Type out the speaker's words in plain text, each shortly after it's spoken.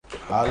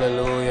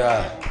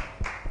Hallelujah.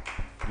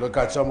 Look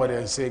at somebody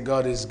and say,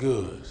 God is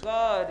good.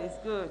 God is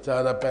good.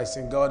 Tell the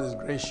person, God is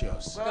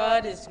gracious.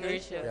 God is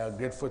gracious. We are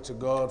grateful to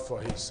God for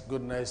His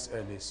goodness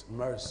and His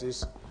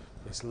mercies,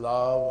 His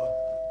love.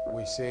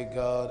 We say,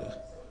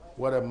 God,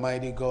 what a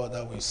mighty God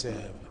that we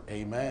serve.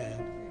 Amen.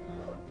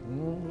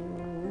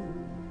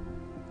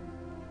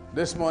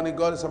 This morning,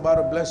 God is about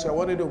to bless you. I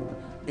want you to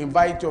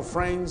invite your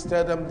friends.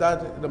 Tell them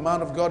that the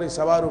man of God is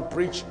about to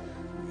preach.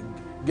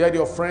 Get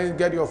your friends,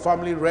 get your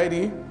family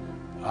ready.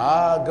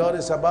 God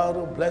is about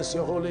to bless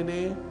your holy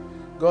name.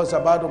 God's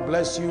about to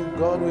bless you.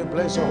 God will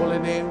bless your holy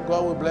name.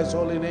 God will bless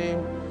your holy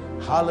name.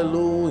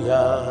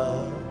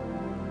 Hallelujah.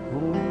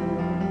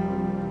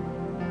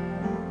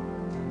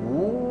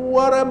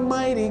 What a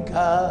mighty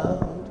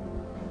God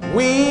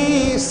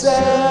we serve.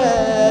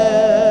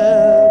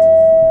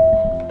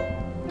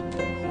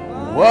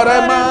 What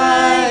a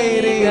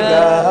mighty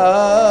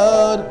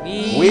God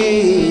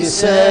we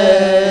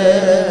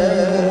serve.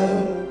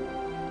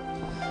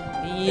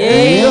 The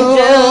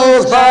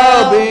angels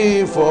bow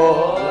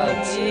before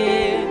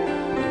Him,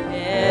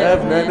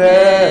 heaven and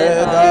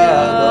earth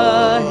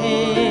adore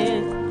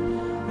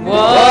Him.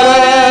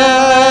 What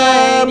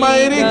a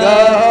mighty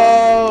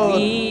God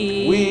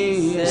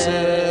we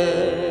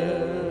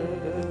serve.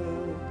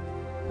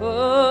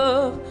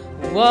 Oh,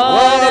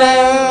 what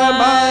a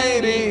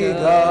mighty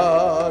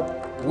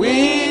God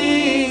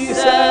we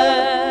serve.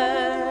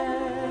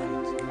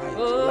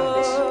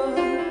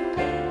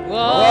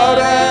 What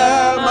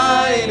a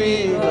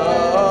mighty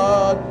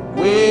God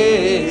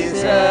we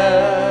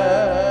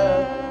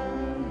serve.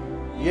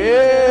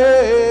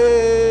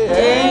 Yeah,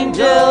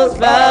 angels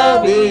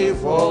bow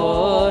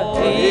before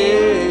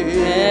Him,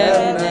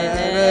 heaven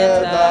and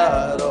earth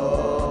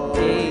adore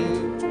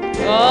Him.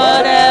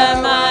 What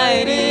a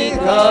mighty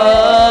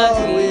God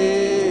we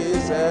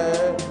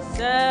serve.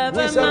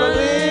 We serve a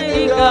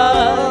living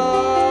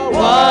God.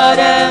 What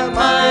a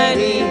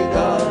mighty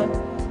God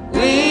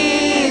we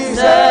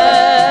serve.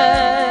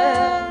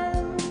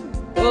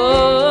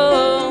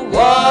 Oh,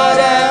 what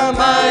a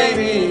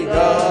mighty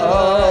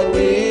God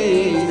we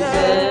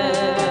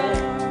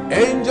serve.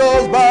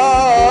 Angels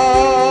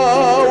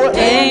bow,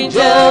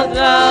 angels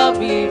bow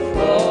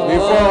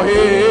before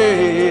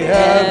Him,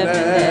 heaven and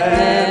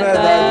earth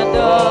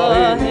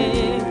adore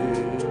Him.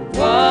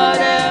 What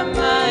a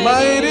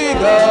mighty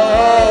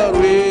God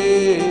we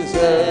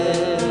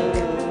serve.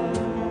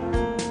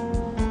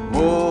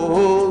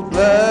 Most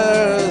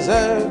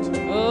blessed,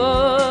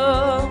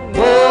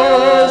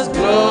 most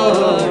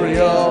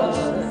glorious,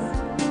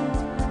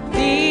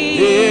 the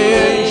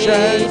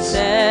ancient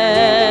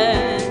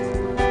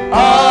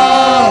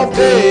of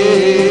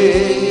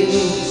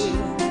days,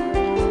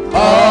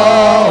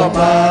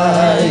 almighty,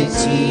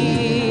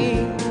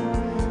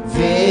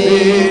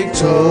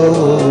 victorious,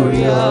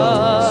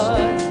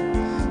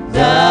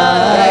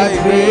 thy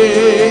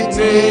great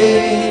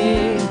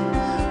name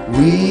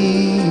we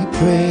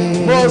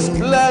praise. Most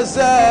blessed,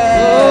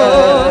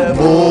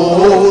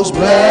 most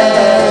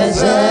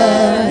blessed,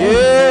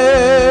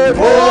 yeah,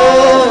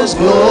 most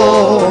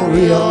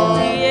glorious,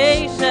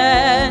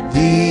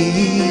 the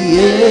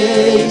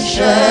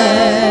ancient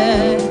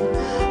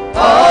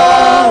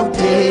of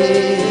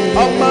days,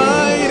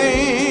 almighty,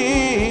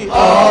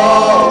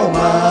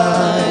 almighty,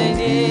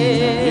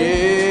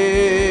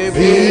 yeah,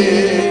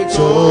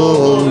 victorious,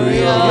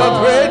 your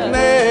great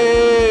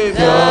name,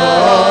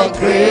 your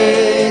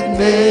great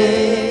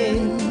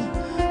name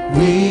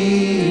we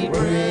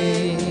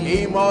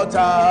praise.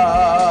 Immortal,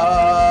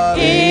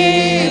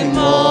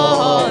 immortal,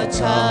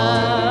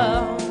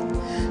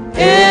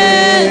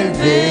 invincible,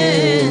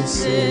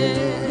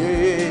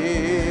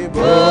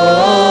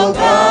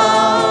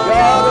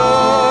 God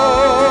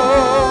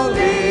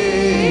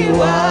only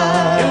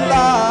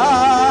wise,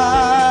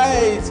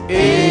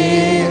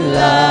 in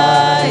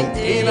light,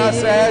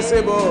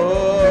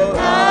 inaccessible,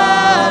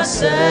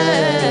 accessible.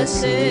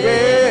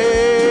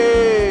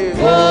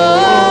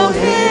 Oh,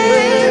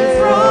 Him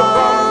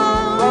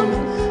from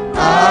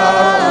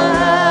our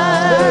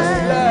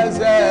lives,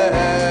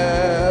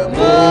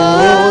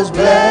 most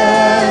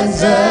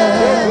blessed,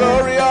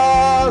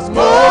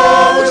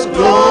 most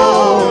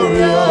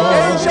glorious,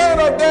 ancient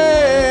of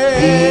days,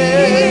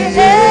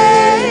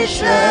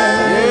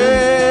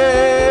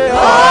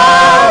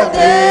 of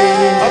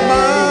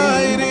days,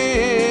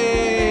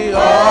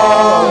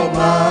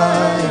 almighty,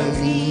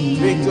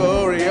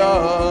 victorious,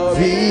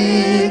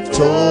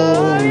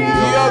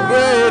 your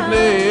great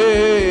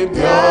name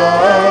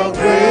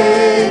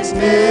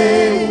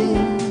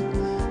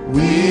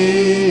we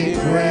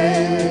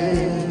praise.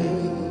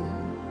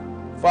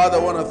 Father, I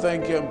want to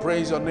thank you and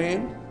praise your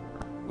name.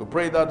 We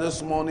pray that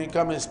this morning,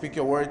 come and speak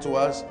your word to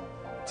us.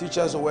 Teach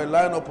us the way,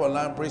 line upon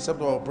line,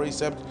 precept upon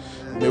precept.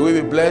 May we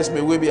be blessed,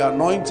 may we be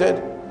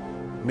anointed.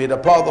 May the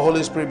power of the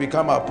Holy Spirit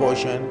become our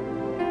portion.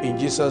 In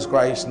Jesus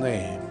Christ's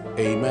name,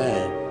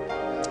 amen.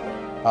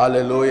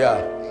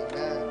 Hallelujah.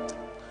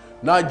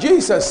 Now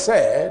Jesus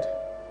said,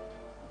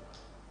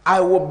 I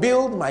will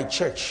build my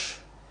church,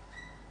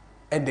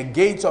 and the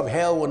gates of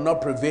hell will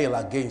not prevail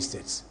against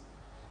it.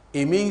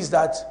 It means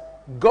that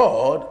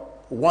God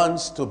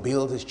wants to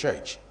build his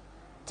church.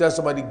 Tell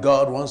somebody,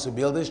 God wants to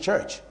build his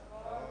church.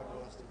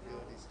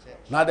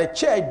 Now the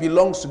church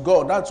belongs to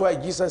God. That's why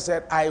Jesus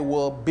said, I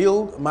will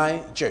build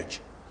my church.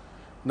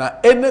 Now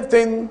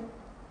anything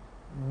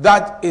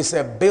that is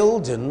a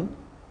building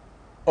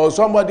or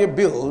somebody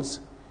builds,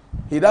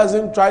 he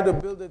doesn't try to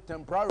build it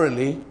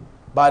temporarily,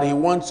 but he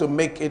wants to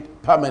make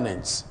it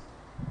permanent.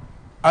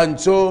 And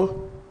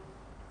so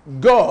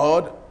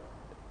God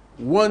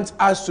wants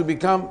us to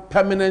become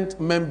permanent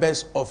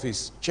members of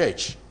his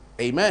church.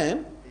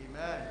 Amen.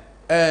 Amen.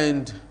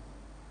 And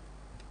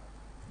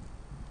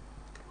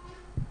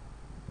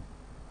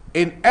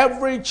in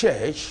every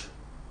church,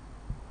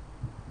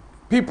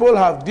 people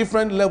have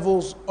different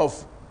levels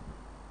of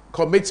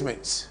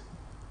commitments.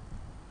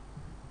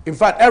 In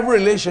fact, every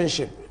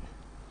relationship,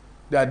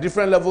 there are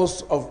different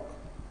levels of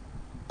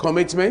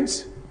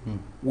commitment.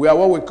 We are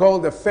what we call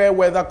the fair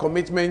weather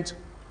commitment,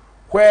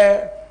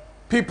 where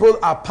people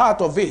are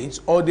part of it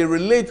or they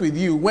relate with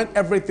you when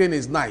everything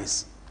is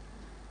nice.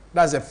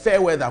 That's a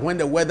fair weather, when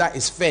the weather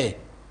is fair.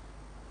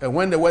 And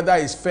when the weather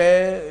is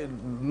fair,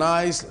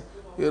 nice,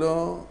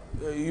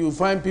 you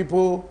find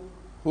people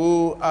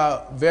who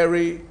are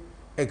very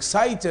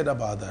excited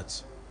about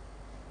that.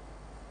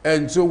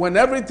 And so when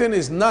everything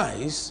is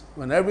nice,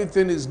 when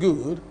everything is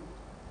good,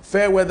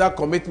 fair weather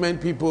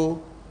commitment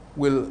people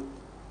will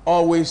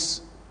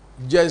always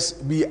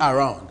just be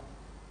around.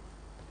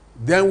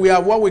 Then we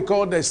have what we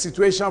call the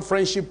situation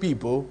friendship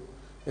people.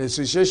 And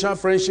situation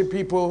friendship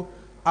people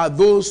are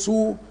those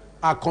who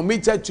are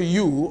committed to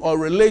you or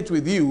relate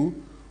with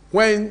you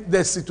when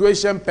the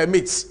situation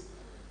permits.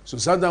 So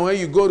sometimes when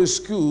you go to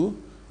school,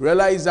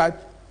 realize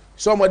that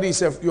somebody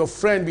is your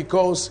friend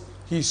because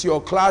he's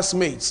your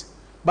classmate.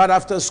 But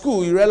after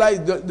school, you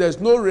realize that there's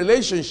no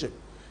relationship.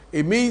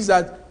 It means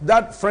that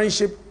that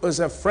friendship is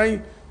a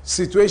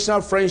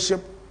situational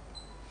friendship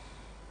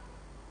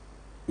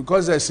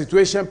because the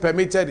situation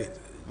permitted it.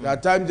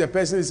 At times the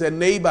person is a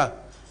neighbor.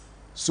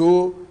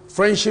 So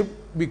friendship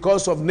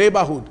because of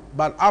neighborhood.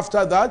 But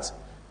after that,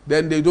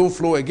 then they don't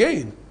flow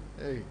again.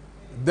 Hey.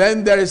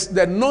 Then there is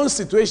the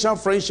non-situation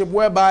friendship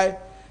whereby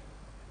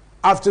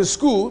after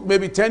school,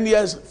 maybe 10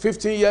 years,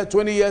 15 years,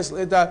 20 years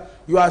later,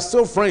 you are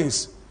still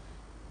friends.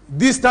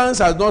 Distance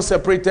has not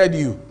separated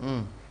you.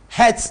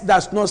 Hurts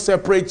does not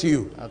separate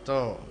you. At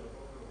all.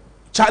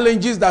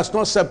 Challenges does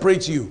not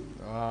separate you.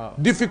 Wow.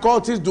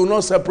 Difficulties do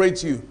not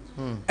separate you.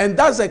 And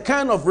that's the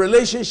kind of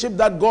relationship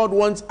that God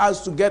wants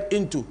us to get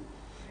into.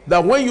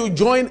 That when you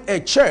join a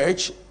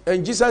church,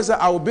 and Jesus said,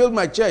 I will build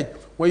my church.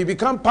 When you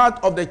become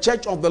part of the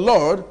church of the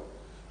Lord,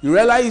 you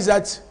realize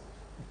that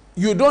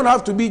you don't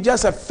have to be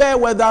just a fair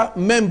weather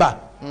member.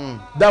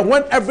 That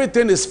when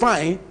everything is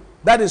fine,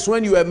 that is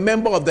when you are a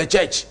member of the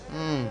church.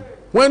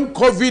 When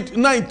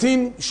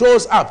COVID-19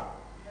 shows up,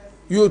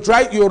 you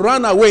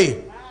run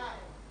away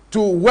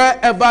to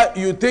wherever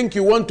you think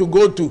you want to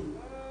go to.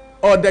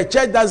 Or the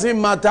church doesn't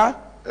matter.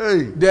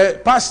 Hey.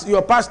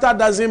 Your pastor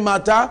doesn't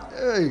matter.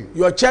 Hey.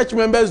 Your church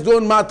members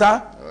don't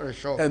matter.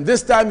 Sure. And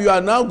this time you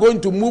are now going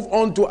to move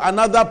on to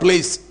another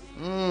place.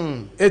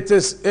 It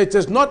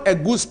is not a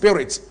good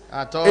spirit.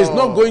 At all. It's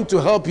not going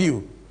to help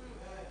you.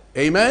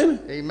 Amen?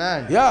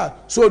 Amen. Yeah.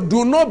 So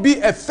do not be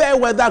a fair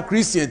weather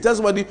Christian. Tell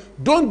somebody,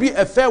 don't be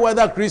a fair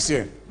weather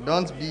Christian.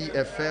 Don't be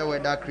a fair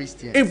weather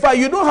Christian. In fact,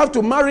 you don't have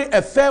to marry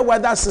a fair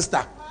weather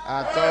sister.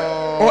 At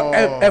all. Or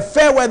a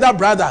fair weather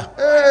brother.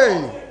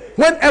 Hey.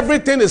 When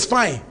everything is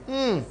fine.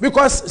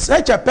 Because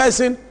such a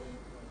person,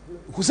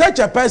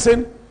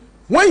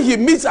 when he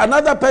meets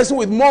another person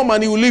with more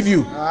money, he will leave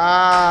you.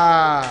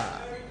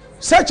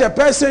 Such a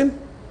person,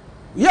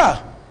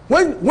 yeah.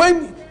 When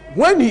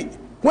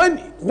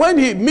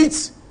he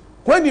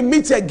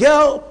meets a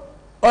girl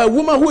or a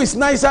woman who is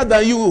nicer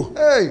than you,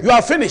 hey. You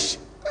are finished.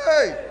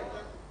 Hey.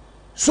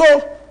 So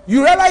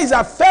you realize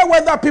that fair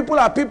weather people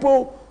are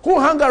people who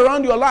hang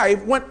around your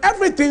life when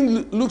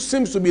everything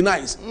seems to be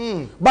nice.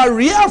 But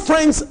real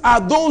friends are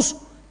those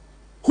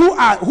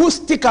who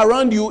stick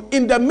around you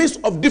in the midst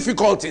of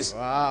difficulties.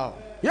 Wow.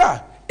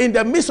 Yeah. In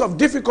the midst of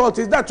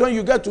difficulties, that's when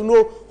you get to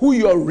know who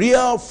your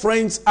real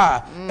friends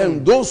are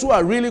and those who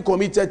are really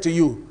committed to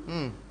you.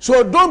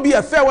 So don't be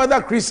a fair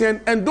weather Christian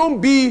and don't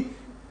be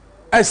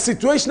a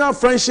situational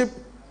friendship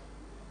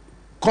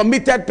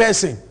committed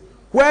person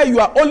where you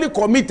are only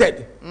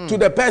committed to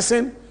the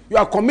person, you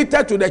are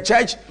committed to the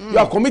church, you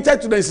are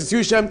committed to the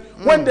institution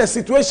when the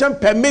situation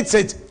permits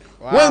it.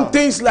 Wow. When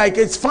things like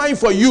it's fine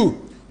for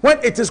you, when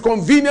it is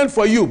convenient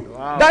for you.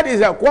 Wow. That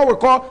is what we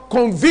call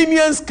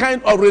convenience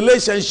kind of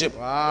relationship.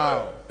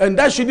 Wow. And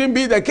that shouldn't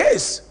be the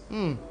case.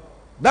 And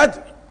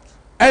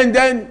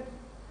then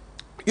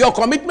your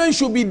commitment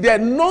should be the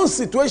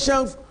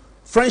non-situation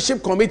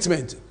friendship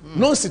commitment.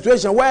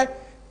 Non-situation where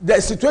the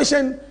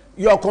situation,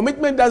 your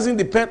commitment doesn't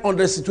depend on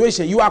the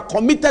situation. You are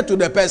committed to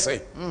the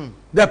person.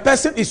 The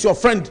person is your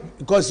friend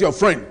because you're your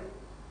friend.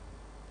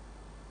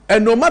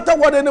 And no matter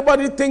what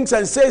anybody thinks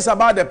and says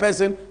about the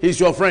person, he's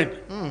your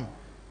friend.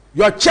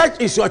 Your church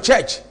is your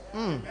church.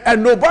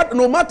 And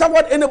no matter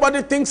what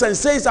anybody thinks and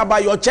says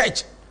about your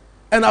church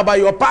and about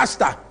your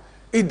pastor,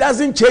 it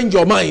doesn't change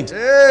your mind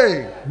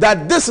Hey.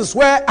 that this is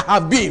where I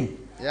have been.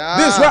 Yeah.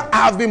 This is where I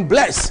have been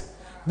blessed.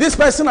 This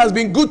person has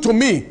been good to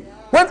me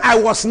when I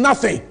was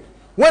nothing,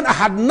 when I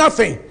had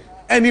nothing,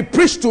 and he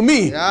preached to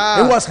me.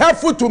 Yeah. He was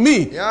helpful to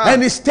me, Yeah.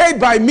 and he stayed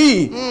by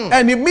me,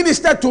 and he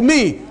ministered to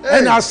me,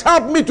 and has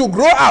helped me to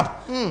grow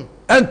up.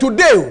 And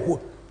today,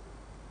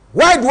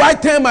 why do I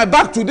turn my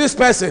back to this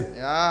person?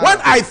 Yeah. When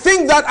I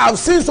think that I've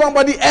seen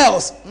somebody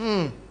else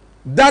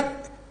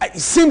that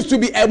seems to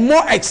be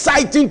more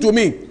exciting to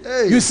me.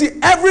 Hey. You see,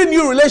 every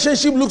new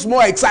relationship looks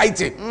more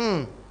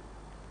exciting.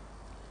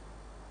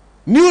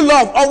 New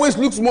love always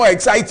looks more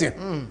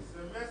exciting.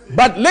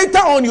 But later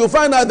on, you'll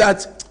find out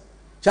that,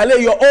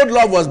 Charlie, your old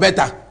love was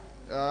better.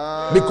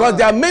 Because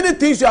there are many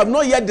things you have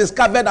not yet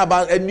discovered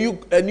about a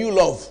new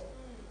love.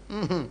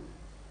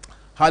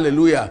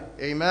 Hallelujah.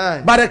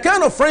 Amen. But the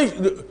kind of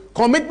friendship,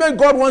 commitment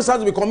God wants us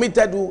to be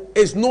committed to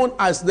is known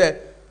as the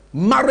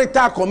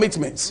marital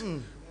commitments.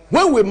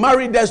 When we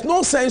marry, there's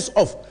no sense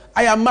of,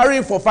 I am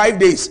marrying for 5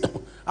 days.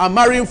 I'm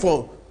marrying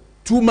for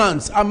 2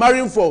 months. I'm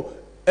marrying for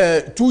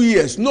 2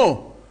 years.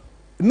 No.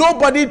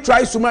 Nobody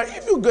tries to marry.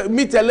 If you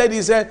meet a lady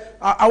and say,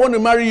 I want to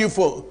marry you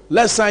for,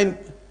 let's sign,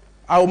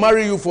 I'll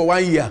marry you for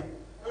 1 year.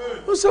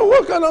 You say,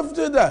 what kind of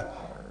thing that?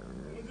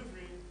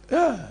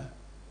 Yeah.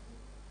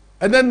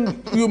 And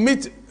then you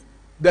meet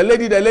the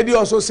lady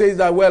also says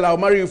that, well, I'll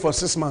marry you for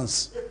 6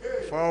 months.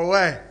 For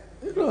where?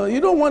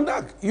 You don't want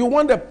that. You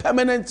want a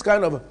permanent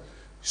kind of.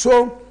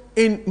 So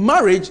in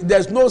marriage,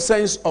 there's no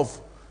sense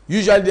of,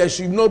 usually there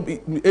should not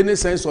be any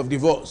sense of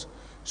divorce.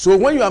 So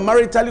when you are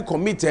maritally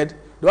committed,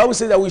 the Bible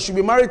says that you should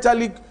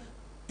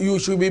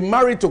be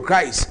married to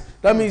Christ.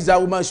 That means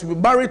that woman should be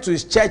married to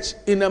his church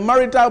in a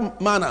marital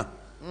manner.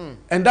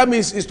 And that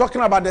means it's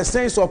talking about the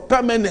sense of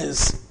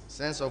permanence.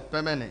 Sense of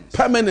permanence.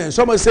 Permanence.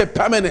 Someone say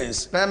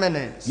permanence.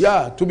 Permanence.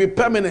 Yeah, to be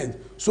permanent.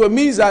 So it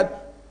means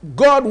that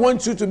God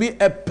wants you to be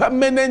a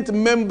permanent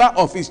member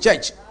of his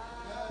church.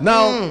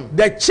 Now,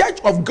 the church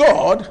of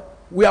God,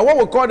 we are what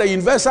we call the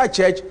universal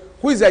church,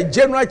 who is a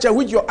general church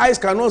which your eyes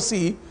cannot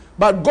see,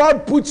 but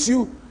God puts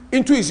you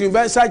into his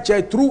universal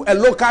church through a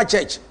local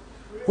church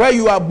where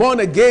you are born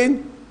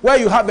again, where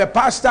you have a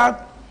pastor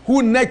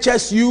who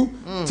nurtures you,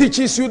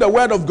 teaches you the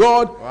word of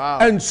God. Wow.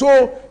 And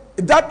so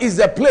that is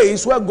the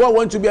place where God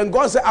wants to be. And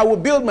God said, I will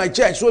build my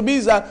church. So it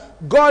means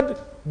that God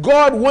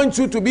wants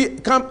you to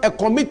become a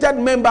committed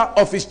member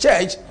of his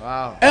church.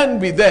 Wow.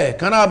 And be there.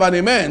 Can I have an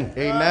amen?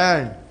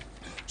 Amen.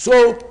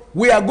 So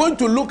we are going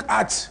to look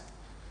at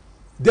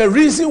the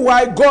reason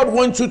why God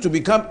wants you to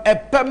become a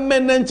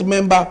permanent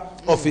member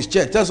of his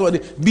church. That's what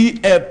it, be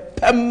a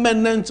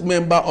permanent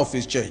member of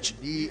his church.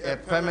 Be a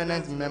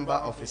permanent member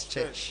of his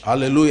church.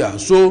 Hallelujah.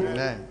 So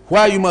Amen.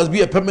 why you must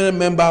be a permanent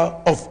member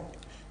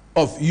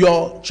of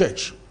your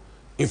church.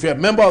 If you're a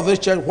member of this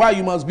church, why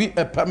you must be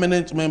a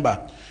permanent member.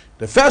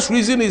 The first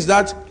reason is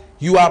that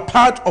you are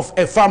part of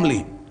a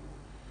family.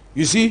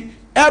 You see,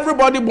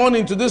 everybody born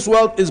into this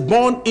world is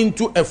born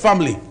into a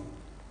family.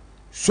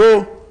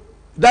 So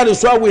that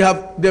is why we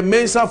have the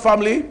Mensah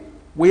family,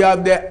 we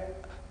have the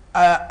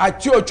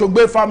Atio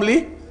Chogbe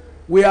family,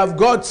 we have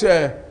got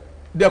the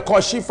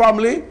Koshi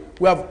family,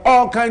 we have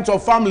all kinds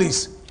of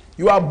families.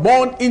 You are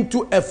born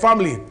into a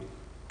family.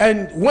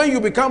 And when you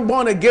become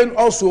born again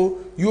also,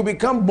 you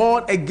become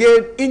born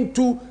again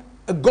into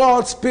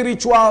God's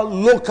spiritual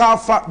local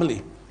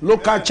family,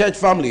 local church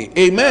family.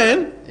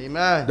 Amen.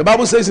 Amen. The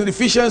Bible says in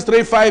Ephesians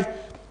 3:5,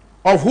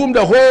 of whom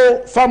the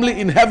whole family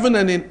in heaven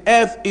and in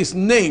earth is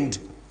named.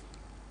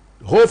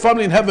 The whole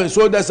family in heaven.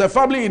 So there's a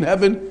family in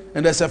heaven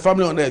and there's a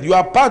family on earth. You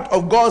are part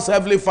of God's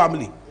heavenly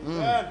family.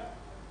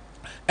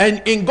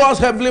 And in God's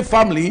heavenly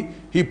family,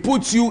 he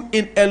puts you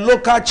in a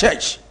local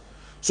church.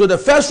 So the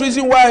first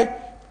reason why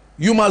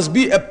you must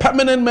be a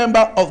permanent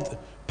member of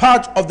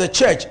part of the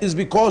church is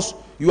because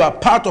you are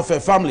part of a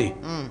family.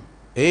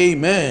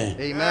 Amen.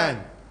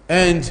 Amen.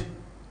 And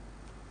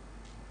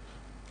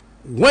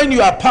when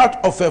you are part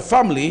of a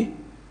family,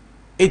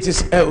 it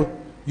is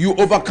you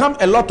overcome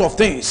a lot of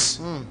things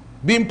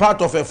being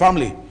part of a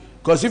family.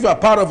 Because if you are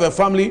part of a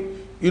family,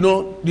 you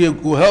know, they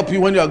will help you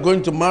when you are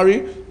going to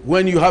marry.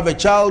 When you have a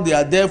child, they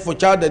are there for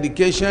child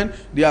education.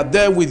 They are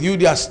there with you.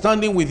 They are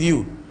standing with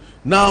you.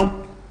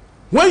 Now,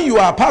 when you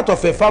are part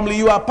of a family,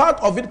 you are part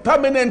of it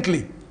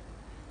permanently.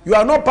 You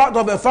are not part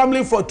of a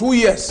family for 2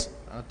 years,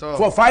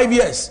 for 5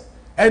 years.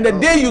 And the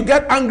day you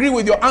get angry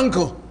with your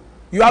uncle,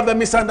 you have a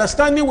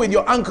misunderstanding with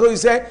your uncle, you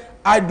say,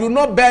 I do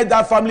not bear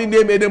that family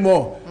name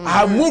anymore. I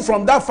have moved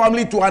from that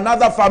family to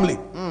another family.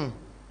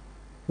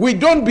 We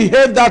don't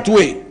behave that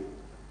way.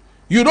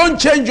 You don't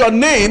change your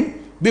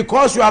name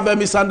because you have a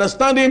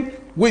misunderstanding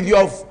with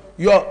your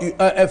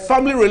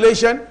family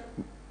relation,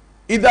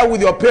 either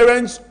with your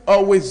parents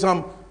or with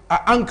some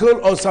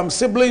uncle or some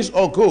siblings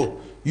or co.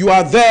 You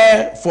are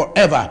there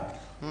forever.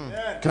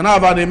 Can I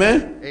have an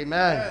amen?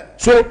 Amen.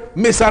 So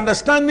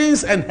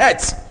misunderstandings and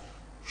hurts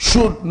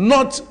should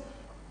not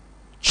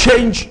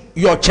change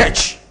your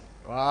church.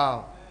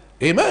 Wow.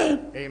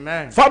 Amen.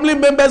 Amen. Family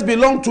members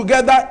belong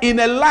together in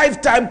a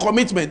lifetime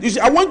commitment. You see,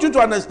 I want you to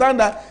understand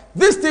that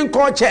this thing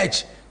called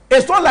church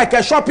It's not like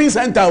a shopping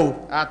center.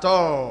 At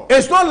all.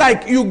 It's not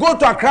like you go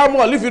to Accra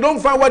Mall. If you don't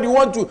find what you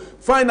want to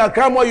find at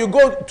Accra Mall, you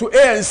go to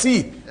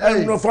A&C.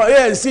 And from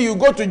A&C, you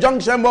go to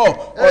Junction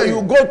Mall. Or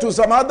you go to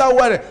some other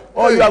where.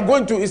 Or you are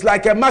going to, it's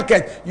like a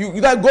market. You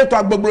then go to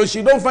Agbogboshi.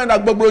 You don't find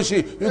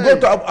Agbogboshi. You go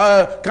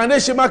to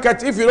Kaneshi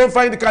Market. If you don't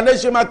find the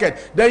Kaneshi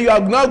Market, then you are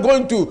now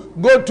going to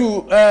go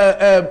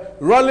to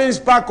Rollins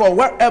Park or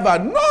wherever.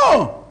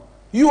 No.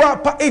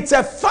 It's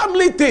a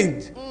family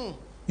thing.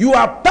 You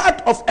are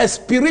part of a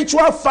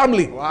spiritual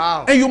family.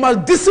 Wow. And you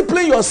must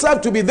discipline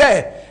yourself to be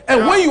there.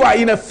 And when you are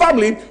in a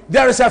family,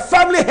 there is a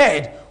family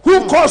head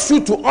who calls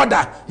you to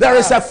order. There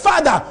is a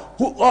father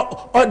who,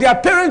 or their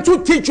parents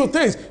who teach you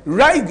things.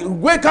 Right?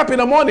 Wake up in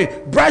the morning,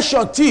 brush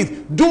your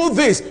teeth, do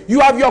this.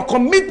 You have your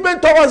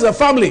commitment towards the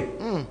family.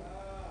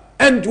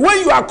 And when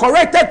you are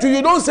corrected to,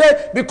 you don't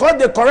say, because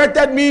they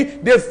corrected me,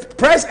 they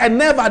press a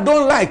nerve I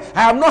don't like.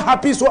 I am not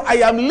happy, so I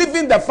am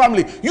leaving the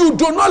family. You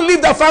do not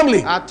leave the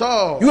family. At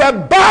all. You are a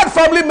bad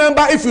family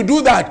member if you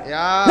do that.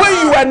 Yeah. When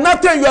you were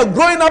nothing, you were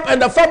growing up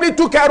and the family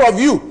took care of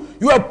you.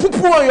 You were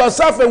poo-poo on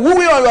yourself and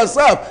wooing on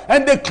yourself.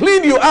 And they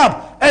cleaned you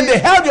up. And they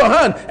held your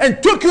hand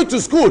and took you to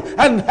school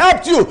and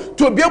helped you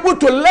to be able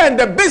to learn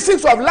the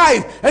basics of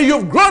life. And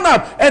you've grown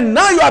up and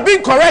now you are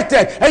being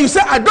corrected. And you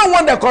say, I don't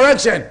want the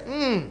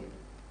correction.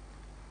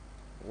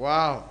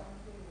 Wow.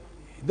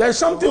 There's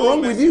something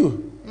wrong with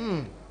you.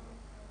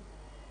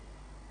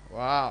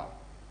 Wow.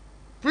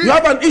 You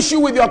have an issue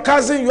with your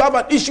cousin. You have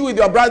an issue with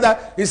your brother.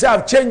 He said,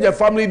 I've changed the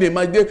family name.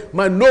 My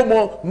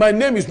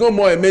name is no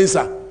more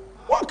Emensa.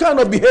 What kind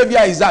of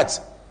behavior is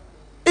that?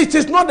 It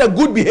is not a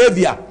good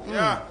behavior.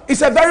 Yeah.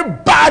 It's a very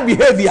bad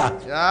behavior.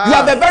 Yeah. You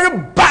have a very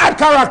bad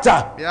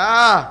character.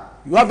 Yeah.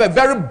 You have a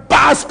very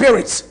bad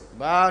spirit.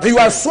 Bad and you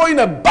are sowing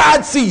a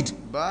bad seed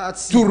Bad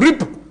seed. to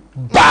reap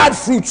bad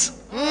fruits.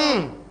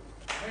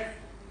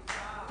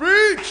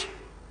 Preach.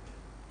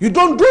 You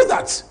don't do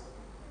that.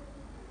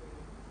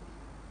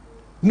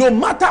 No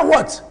matter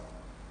what.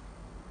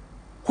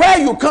 Where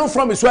you come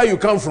from is where you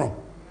come from.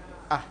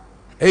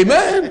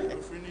 Amen.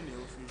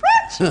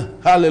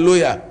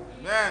 Hallelujah.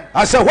 Amen.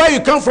 I said, where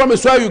you come from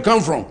is where you come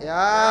from.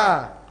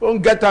 Yeah.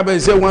 Don't get up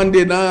and say one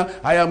day now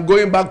I am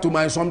going back to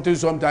my something.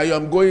 I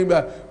am going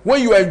back.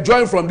 When you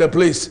enjoy from the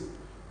place.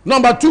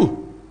 Number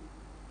two.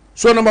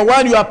 So number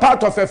one, you are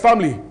part of a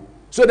family.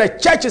 So the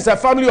church is a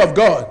family of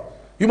God.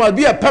 You must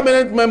be a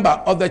permanent member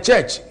of the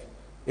church.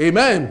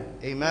 Amen.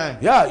 Amen.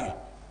 Yeah.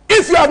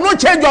 If you have not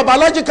changed your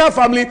biological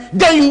family,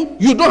 then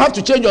you don't have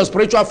to change your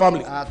spiritual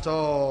family. At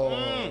all.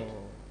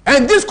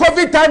 And this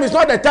COVID time is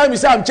not the time you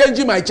say, I'm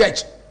changing my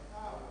church.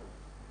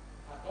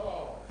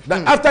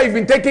 That after you've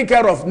been taken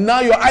care of, now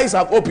your eyes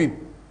have opened.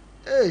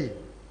 Hey.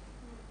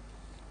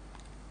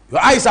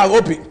 Your eyes are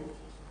open.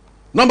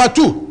 Number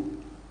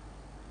two,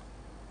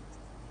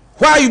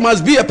 why you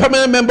must be a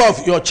permanent member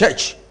of your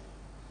church.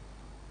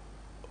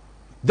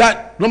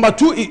 That number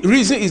two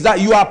reason is that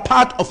you are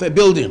part of a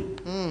building.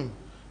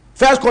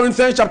 1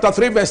 Corinthians chapter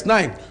 3 verse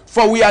 9.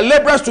 For we are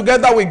laborers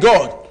together with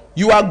God.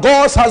 You are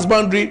God's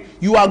husbandry.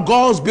 You are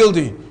God's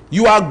building.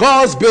 You are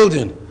God's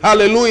building.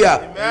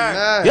 Hallelujah.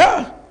 Amen.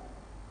 Yeah.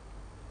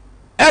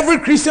 Every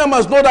Christian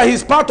must know that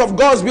he's part of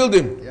God's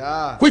building.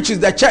 Yeah. Which is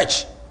the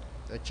church.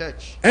 The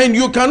church. And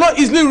you cannot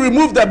easily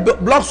remove the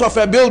blocks of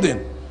a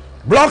building.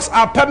 Blocks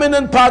are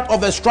permanent part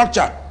of a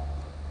structure.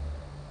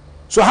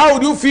 So how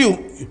would you feel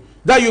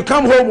that you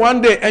come home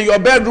one day and your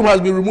bedroom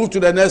has been removed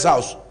to the next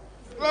house?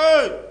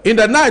 In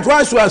the night,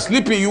 whilst you are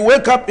sleeping, you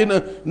wake up in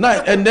the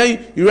night and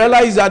then you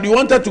realize that you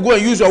wanted to go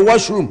and use your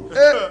washroom.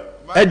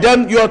 And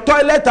then your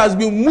toilet has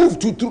been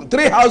moved to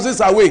 3 houses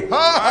away.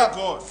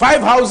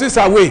 5 houses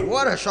away.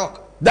 What a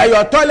shock. That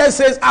your toilet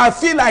says, I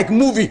feel like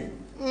moving.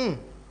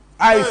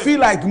 I feel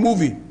like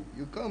moving.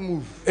 You can't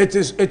move. It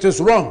is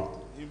wrong.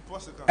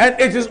 And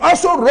it is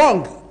also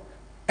wrong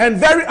and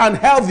very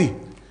unhealthy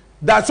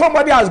that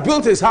somebody has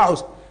built his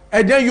house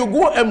and then you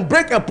go and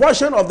break a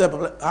portion of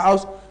the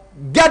house,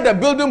 get the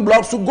building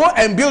blocks to go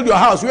and build your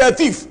house. You are a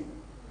thief.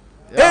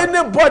 Yeah.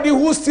 Anybody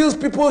who steals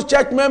people's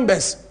church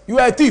members, you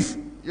are a thief.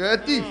 You're a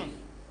thief.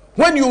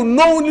 When you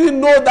only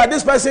know that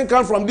this person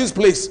comes from this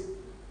place,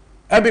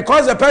 and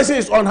because the person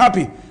is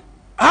unhappy,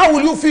 how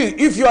will you feel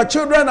if your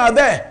children are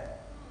there,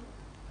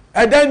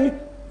 and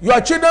then your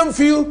children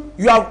feel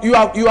you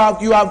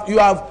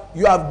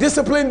have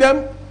disciplined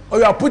them, or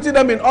you are putting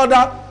them in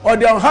order, or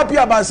they are unhappy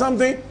about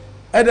something,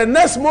 and the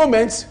next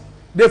moment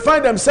they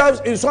find themselves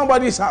in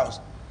somebody's house,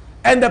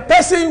 and the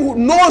person who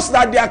knows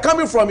that they are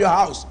coming from your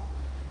house,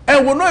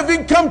 and will not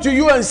even come to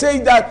you and say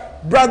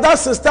that, brother,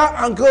 sister,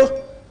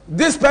 uncle,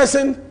 this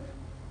person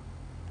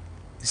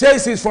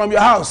says he's from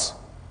your house,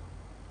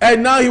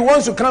 and now he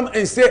wants to come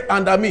and stay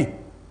under me,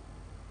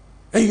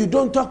 and you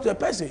don't talk to the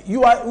person.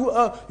 You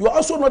are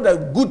also not a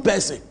good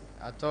person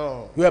at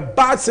all. You are a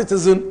bad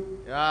citizen.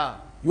 Yeah.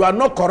 You are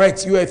not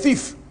correct. You are a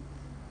thief.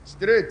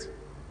 Straight.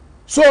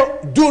 So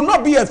do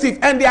not be a thief.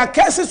 And there are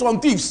curses on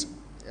thieves.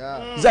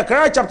 Yeah.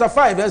 Zechariah chapter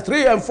 5 verse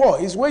 3 and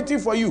 4 is waiting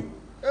for you.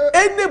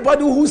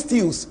 Anybody who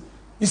steals,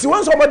 you see,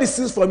 when somebody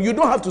steals from you, you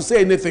don't have to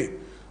say anything.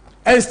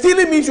 And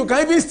stealing means you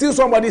can even steal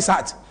somebody's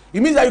heart.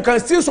 It means that you can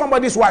steal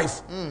somebody's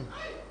wife.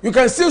 You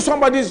can steal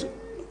somebody's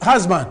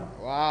husband.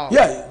 Wow.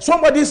 Yeah,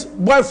 somebody's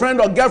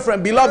boyfriend or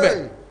girlfriend, beloved.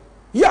 Hey.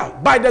 Yeah,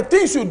 by the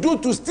things you do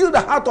to steal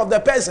the heart of the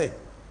person.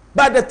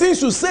 By the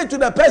things you say to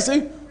the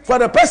person, for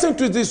the person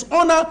to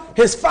dishonor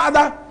his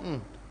father,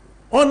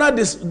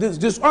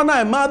 dishonor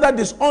a mother,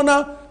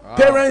 dishonor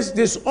parents,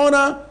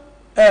 dishonor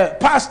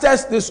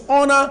pastors,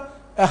 dishonor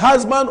a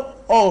husband,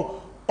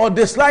 or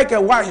dislike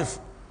a wife.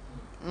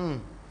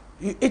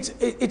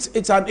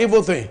 It's an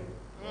evil thing.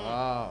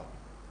 Wow.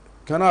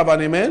 Can I have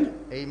an amen?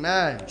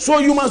 Amen. So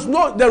you must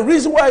know the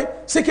reason why,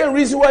 second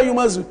reason why you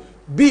must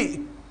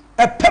be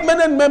a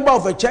permanent member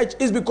of a church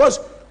is because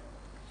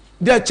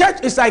the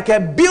church is like a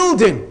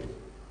building,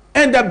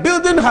 and the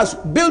building has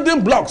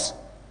building blocks,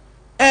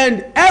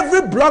 and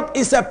every block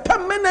is a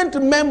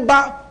permanent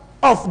member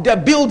of the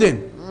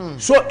building.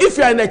 So if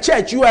you are in a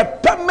church, you are a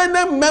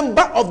permanent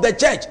member of the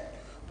church.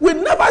 We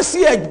never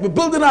see a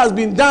building has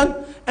been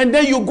done and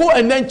then you go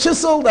and then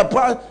chisel a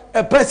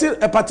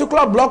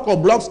particular block or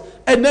blocks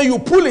and then you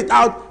pull it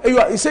out and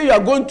you say you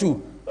are going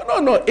to.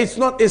 No, it's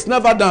not. It's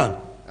never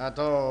done. At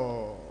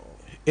all.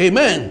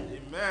 Amen.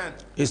 Amen.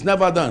 It's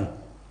never done.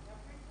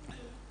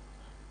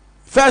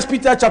 1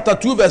 Peter chapter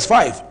 2 verse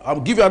 5.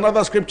 I'll give you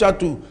another scripture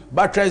to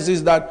buttress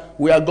this, that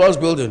we are God's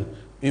building.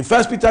 In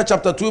 1 Peter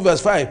chapter 2 verse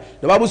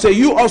 5, the Bible says,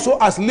 you also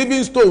as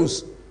living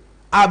stones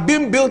are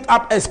being built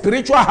up a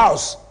spiritual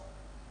house.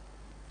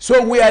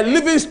 So we are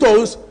living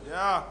stones.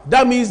 Yeah.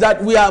 That means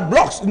that we are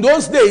blocks. In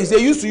those days, they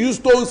used to use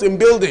stones in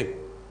building.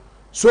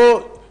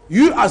 So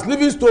you as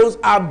living stones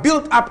are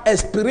built up a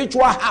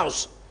spiritual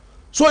house.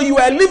 So you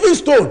are a living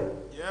stone.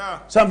 Yeah.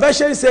 Some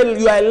versions say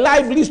you are a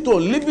lively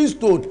stone, living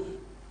stone.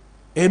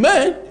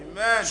 Amen.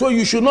 Amen. So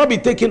you should not be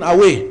taken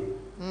away.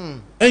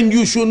 And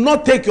you should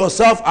not take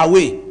yourself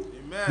away.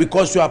 Amen.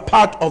 Because you are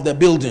part of the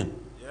building.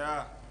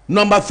 Yeah.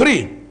 Number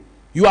 3,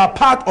 you are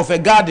part of a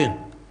garden.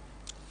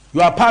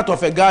 You are part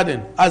of a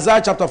garden.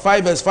 Isaiah chapter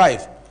 5 verse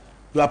 5.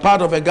 You are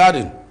part of a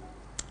garden.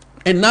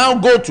 And now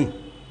go to.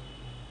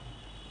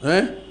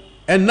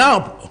 And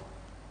now,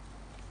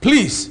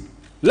 please,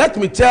 let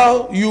me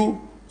tell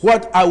you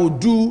what I will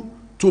do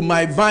to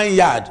my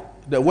vineyard.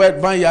 The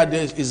word vineyard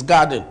is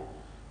garden.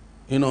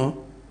 You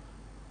know.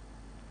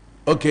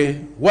 Okay,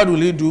 what will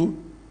he do?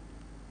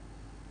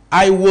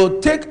 I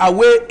will take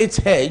away its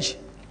hedge,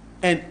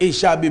 and it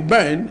shall be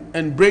burned,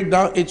 and break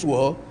down its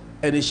wall,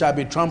 and it shall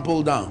be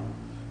trampled down.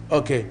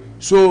 Okay,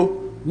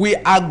 so we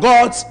are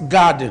God's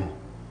garden.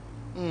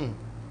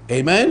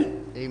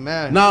 Amen.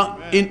 Amen. Now,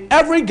 in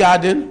every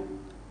garden,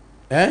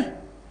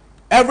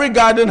 every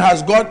garden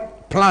has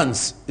got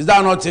plants. Is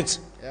that not it?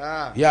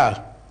 Yeah.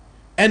 Yeah.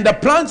 And the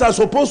plants are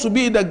supposed to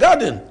be in the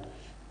garden.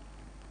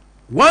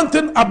 One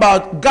thing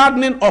about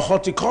gardening or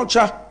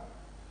horticulture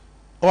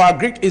or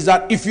agric is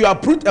that if you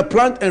uproot a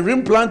plant and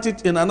replant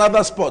it in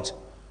another spot,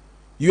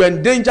 you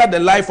endanger the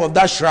life of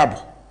that shrub.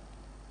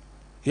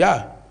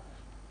 Yeah.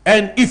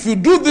 And if you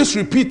do this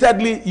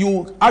repeatedly,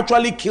 you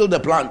actually kill the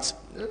plant.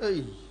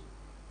 Hey.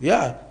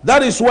 Yeah.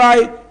 That is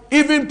why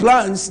even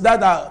plants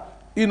that are,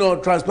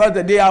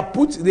 transplanted, they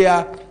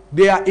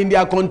are in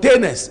their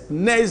containers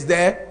next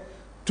there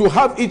to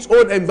have its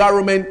own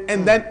environment,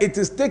 and then it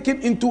is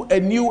taken into a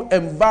new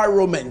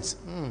environment.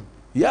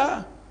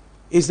 Yeah.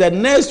 It's the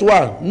next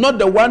one, not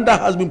the one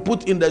that has been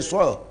put in the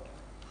soil.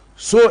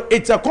 So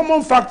it's a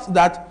common fact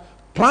that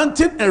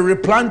planting and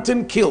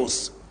replanting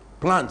kills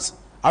plants.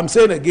 I'm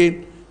saying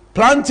again,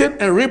 planting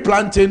and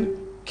replanting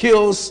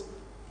kills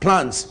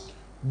plants.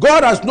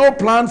 God has no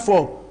plan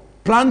for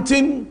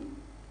planting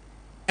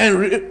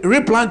and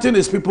replanting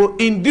his people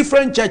in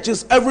different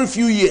churches every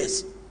few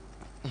years.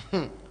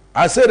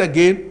 I said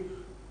again,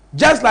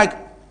 just like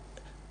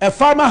a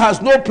farmer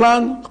has no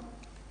plan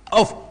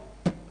of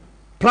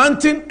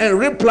planting and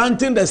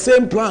replanting the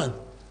same plant.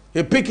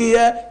 You pick it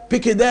here,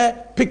 pick it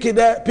there, pick it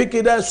there, pick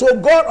it there. So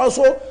God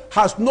also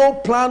has no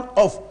plan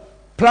of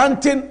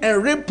planting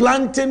and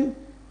replanting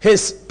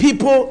his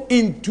people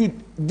into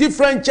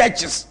different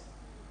churches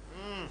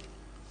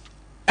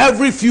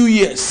every few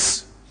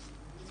years.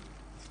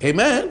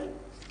 Amen.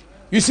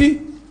 You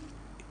see,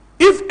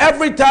 if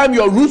every time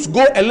your roots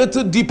go a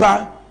little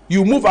deeper,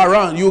 you move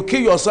around, you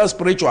kill yourself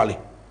spiritually.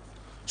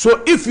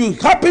 So if you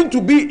happen to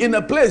be in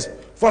a place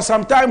for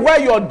some time where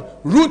your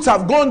roots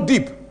have gone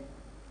deep,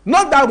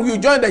 not that you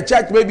join the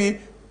church maybe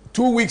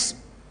 2 weeks,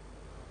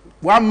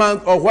 1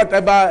 month, or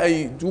whatever,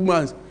 2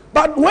 months,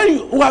 but when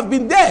you have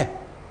been there,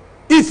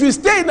 if you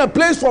stay in a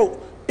place for,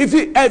 if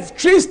a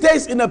tree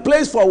stays in a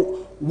place for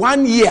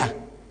 1 year,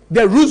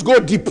 the roots go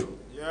deep.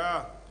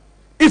 Yeah.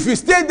 If you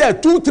stay there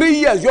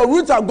 2-3 years, your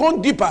roots have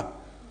gone deeper.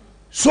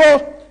 So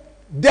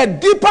the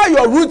deeper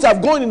your roots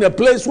have gone in a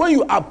place, when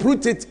you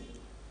uproot it,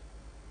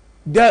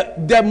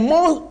 the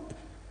more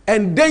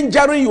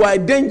endangering you are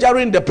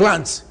endangering the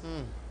plant.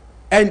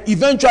 And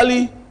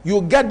eventually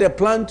you get the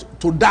plant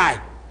to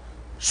die.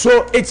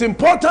 So it's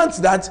important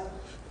that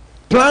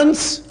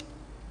plants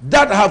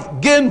that have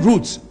gained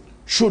roots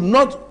should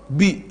not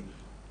be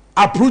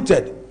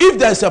uprooted. If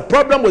there's a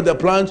problem with the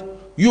plant,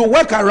 you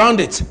work around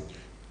it.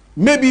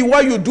 Maybe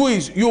what you do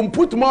is you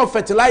put more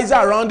fertilizer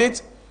around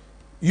it.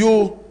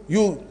 You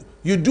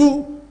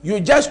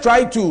just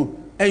try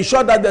to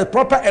ensure that the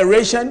proper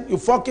aeration, you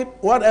fork it,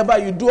 whatever,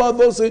 you do all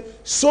those things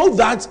so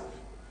that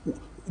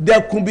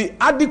there could be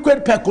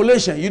adequate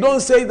percolation. You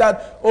don't say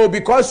that, oh,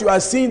 because you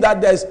are seeing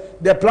that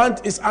the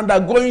plant is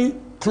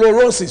undergoing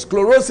chlorosis.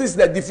 Chlorosis,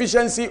 the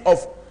deficiency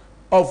of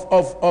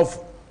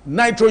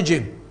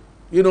nitrogen,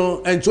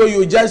 and so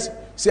you just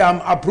say,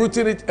 I'm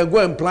uprooting it and go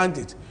and plant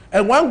it.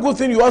 And one good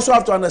thing you also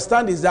have to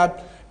understand is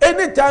that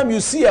anytime you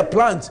see a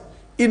plant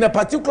in a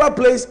particular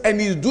place and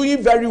is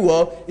doing very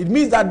well, it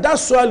means that that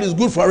soil is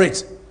good for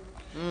it.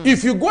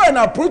 If you go and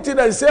uproot it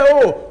and say,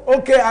 oh,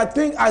 okay, I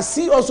think I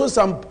see also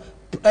some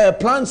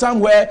plant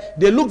somewhere,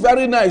 they look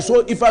very nice, so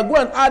if I go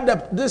and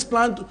add this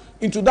plant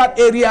into that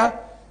area,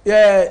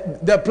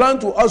 the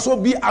plant will also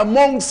be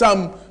among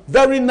some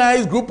very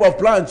nice group of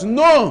plants.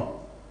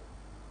 No,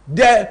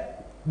 the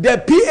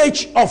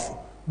pH of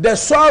the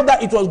soil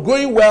that it was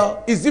growing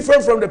well is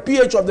different from the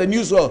pH of the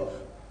new soil.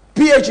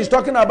 pH is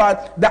talking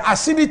about the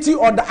acidity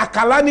or the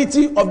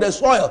alkalinity of the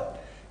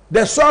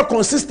soil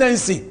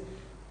consistency,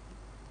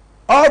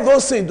 all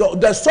those things.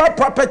 The soil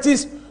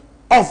properties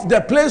of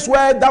the place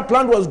where that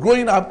plant was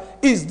growing up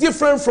is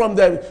different from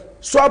the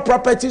soil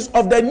properties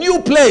of the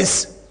new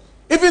place,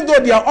 even though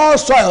they are all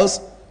soils,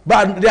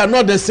 but they are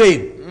not the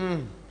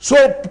same.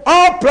 So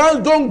all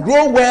plants don't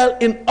grow well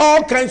in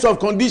all kinds of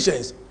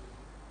conditions.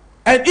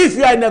 And if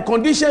you are in a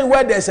condition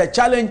where there's a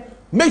challenge,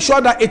 make sure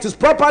that it is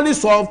properly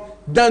solved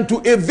than to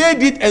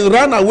evade it and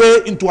run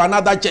away into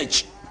another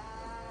church.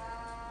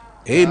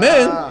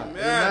 Amen.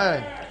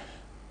 Amen.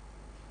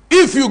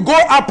 If you go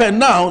up and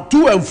down,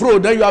 to and fro,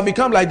 then you have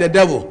become like the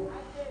devil.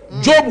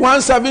 Job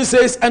 1:7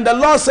 says, and the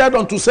Lord said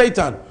unto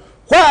Satan,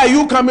 where are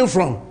you coming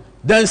from?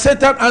 Then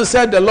Satan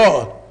answered the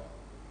Lord.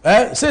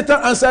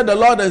 Satan answered the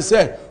Lord and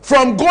said,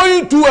 from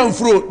going to and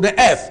fro the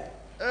earth,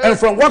 and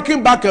from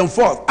walking back and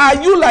forth. Are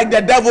you like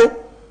the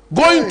devil,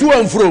 going to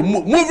and fro,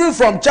 moving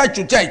from church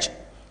to church?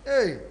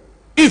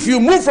 If you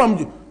move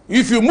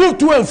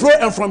to and fro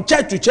and from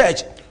church to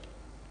church,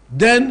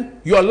 then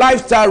your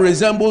lifestyle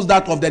resembles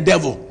that of the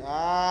devil.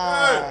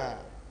 I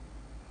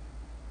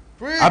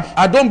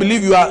don't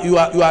believe you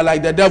are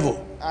like the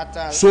devil.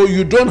 So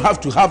you don't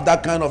have to have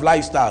that kind of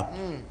lifestyle.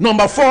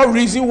 Number 4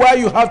 reason why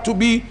you have to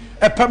be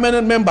a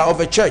permanent member of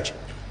a church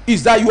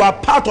is that you are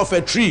part of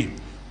a tree.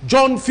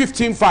 John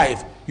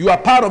 15:5. You are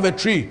part of a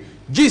tree.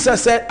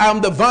 Jesus said, I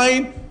am the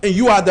vine and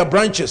you are the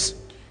branches.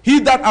 He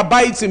that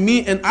abides in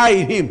me and I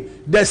in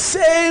him, the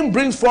same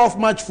brings forth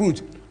much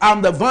fruit. I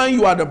am the vine,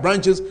 you are the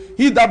branches.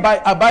 He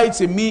that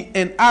abides in me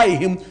and I in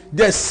him,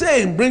 the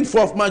same brings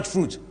forth much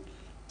fruit.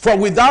 For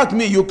without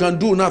me you can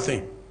do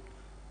nothing.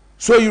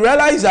 So you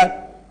realize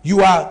that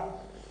you are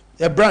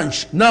a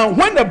branch. Now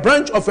when the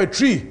branch of a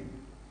tree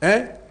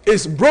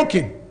is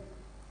broken,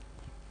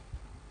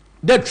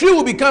 the tree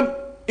will become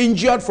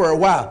injured for a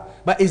while,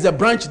 but it's the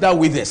branch that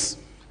withers.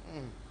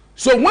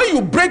 So when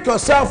you break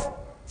yourself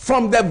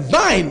from the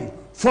vine,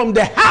 from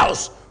the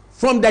house,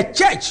 from the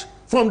church,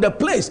 from the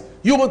place,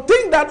 you will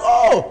think that,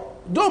 oh,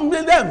 don't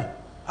blame them,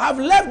 I've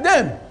left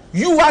them.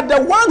 You are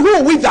the one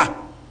who wither.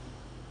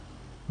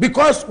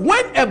 Because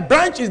when a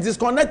branch is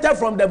disconnected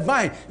from the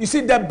vine, you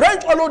see the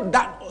branch, although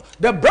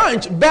the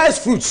branch bears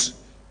fruits.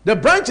 The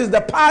branch is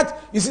the part,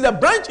 you see the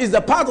branch is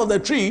the part of the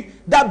tree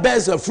that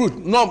bears a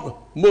fruit, not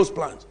most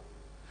plants.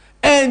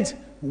 And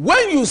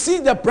when you see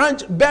the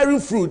branch bearing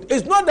fruit,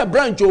 it's not the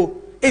branch,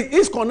 it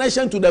is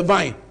connection to the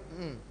vine.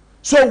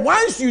 So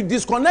once you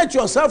disconnect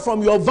yourself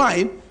from your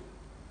vine,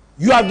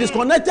 you have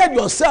disconnected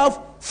yourself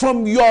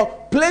from your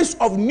place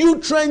of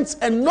nutrients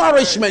and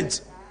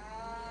nourishment.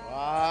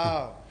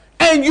 Wow.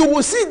 And you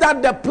will see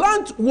that the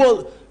plant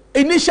will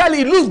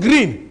initially look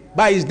green,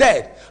 but it's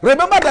dead.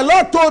 Remember the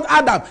Lord told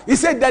Adam, he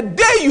said, the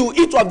day you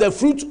eat of the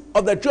fruit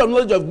of the tree of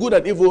knowledge of good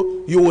and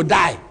evil, you will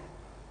die.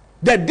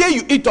 The day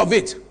you eat of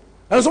it.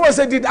 And someone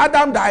said, did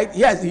Adam die?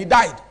 Yes, he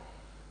died.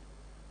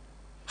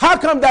 How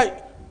come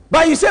that?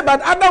 But you say,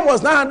 but Adam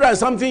was 900 and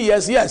something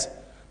years, yes.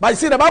 But you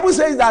see, the Bible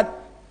says that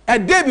a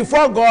day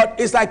before God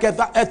is like a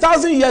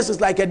 1,000 years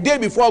is like a day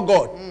before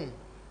God.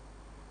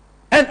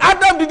 And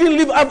Adam didn't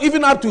live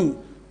even up to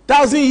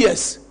 1,000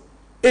 years.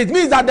 It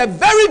means that the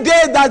very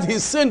day that he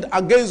sinned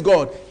against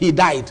God, he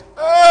died.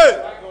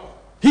 Hey!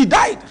 He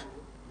died.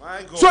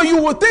 So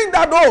you would think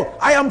that, oh,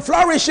 I am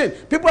flourishing.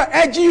 People are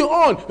edging you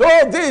on.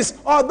 Oh, this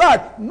or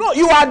that. No,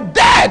 you are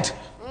dead.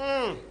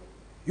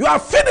 You are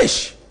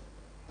finished.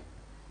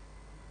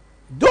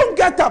 Don't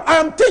get up. I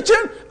am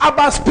teaching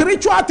about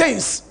spiritual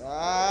things.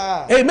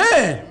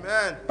 Amen.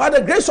 Amen. By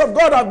the grace of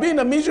God, I've been in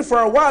the ministry for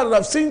a while and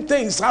I've seen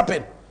things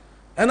happen.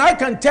 And I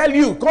can tell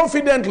you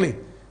confidently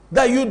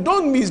that you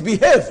don't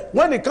misbehave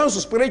when it comes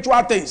to spiritual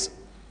things.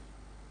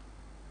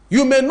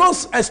 You may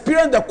not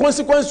experience the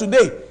consequence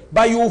today,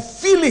 but you will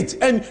feel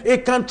it and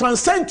it can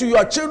transcend to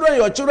your children,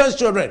 your children's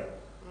children.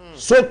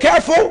 So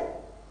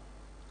careful.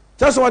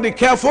 Tell somebody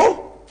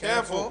careful.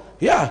 Careful.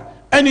 Yeah.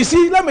 And you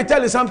see, let me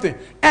tell you something.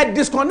 A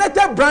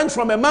disconnected branch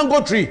from a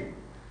mango tree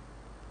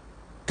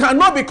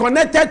cannot be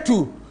connected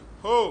to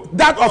Oh,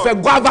 that of a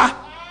guava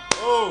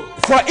Oh,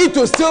 for it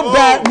to still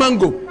bear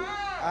mango.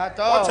 At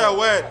all. what a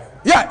word.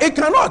 Yeah, it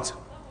cannot.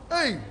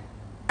 Hey.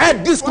 A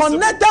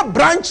disconnected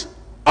branch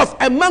of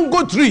a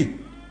mango tree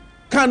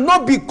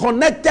cannot be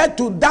connected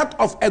to that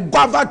of a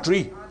guava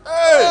tree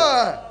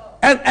Hey,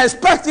 and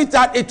expect it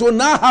that it will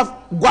now have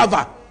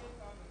guava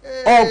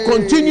or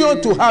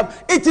continue to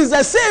have. It is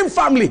the same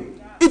family,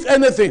 if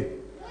anything.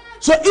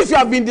 So if you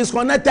have been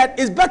disconnected,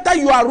 it's better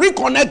you are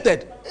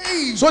reconnected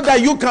so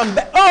that you can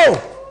be.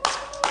 Oh,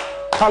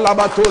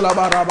 Kalabato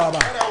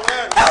labarababa.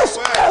 Else,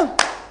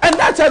 and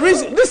that's a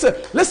reason.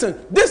 Listen,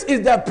 this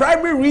is the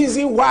primary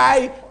reason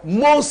why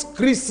most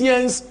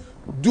Christians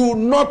do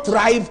not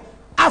thrive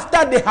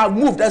after they have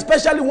moved,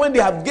 especially when they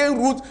have gained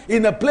roots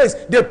in a place.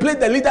 They play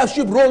the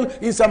leadership role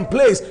in some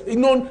place. You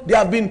know, they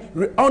have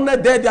been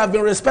honored there, they have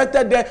been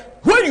respected there.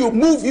 When you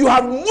move, you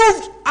have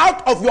moved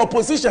out of your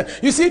position.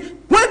 You see,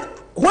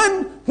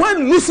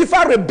 when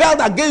Lucifer rebelled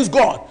against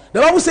God,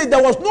 the Bible said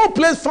there was no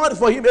place found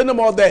for him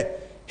anymore there.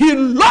 He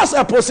lost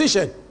a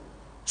position.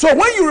 So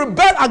when you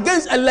rebel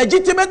against a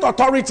legitimate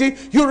authority,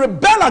 you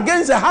rebel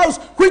against a house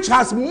which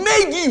has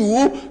made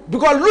you,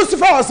 because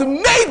Lucifer was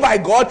made by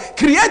God,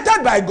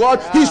 created by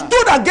God. He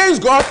stood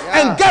against God,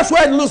 and guess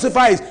where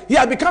Lucifer is? He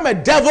has become a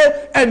devil,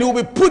 and he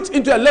will be put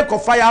into a lake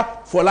of fire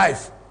for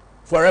life,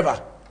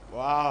 forever.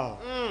 Wow.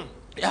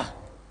 Yeah.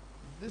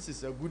 This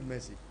is a good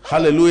message.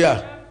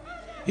 Hallelujah.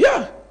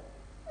 Yeah.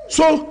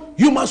 So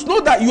you must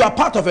know that you are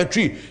part of a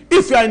tree.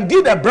 If you are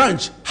indeed a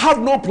branch, have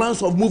no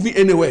plans of moving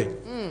anywhere.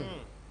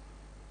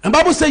 And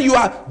Bible says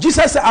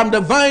Jesus said, I'm the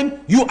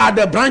vine, you are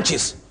the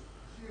branches.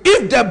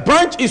 If the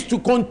branch is to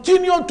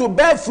continue to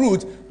bear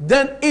fruit,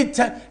 then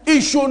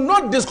it should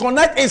not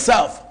disconnect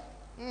itself.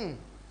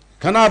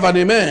 Can I have an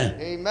amen?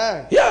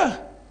 Amen. Yeah.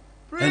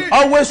 And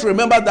always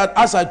remember that,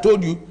 as I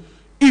told you,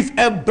 if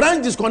a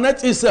branch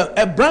disconnects itself,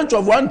 a branch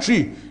of one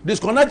tree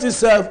disconnects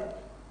itself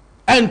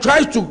and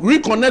tries to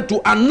reconnect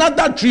to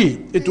another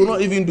tree, it will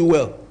not even do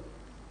well.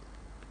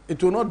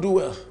 It will not do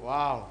well.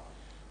 Wow.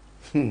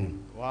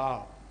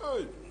 Wow.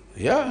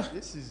 Yeah.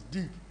 This is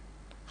deep.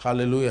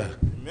 Hallelujah.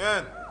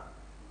 Amen.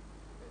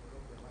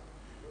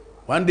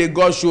 One day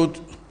God showed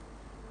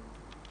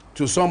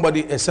to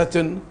somebody, a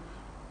certain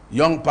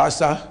young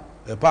pastor,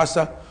 a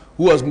pastor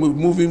who was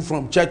moving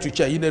from church to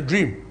church in a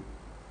dream.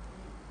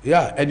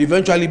 Yeah, and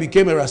eventually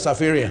became a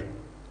Rastafarian.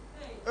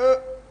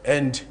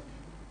 And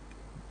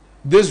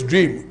this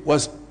dream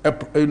was, a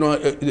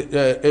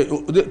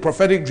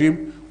prophetic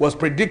dream was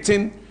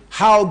predicting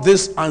how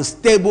this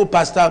unstable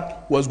pastor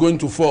was going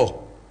to fall.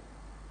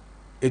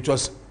 It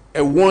was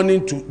a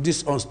warning to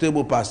this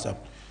unstable pastor.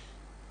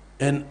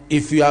 And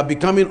if you are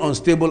becoming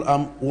unstable,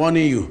 I'm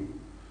warning you.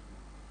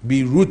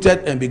 Be rooted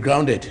and be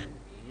grounded.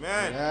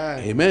 Amen.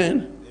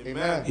 Amen.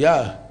 Amen.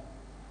 Yeah.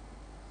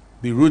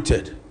 Be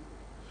rooted.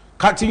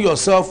 Cutting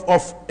yourself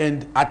off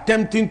and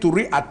attempting to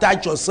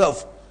reattach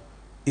yourself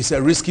is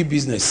a risky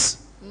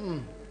business.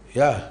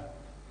 Yeah.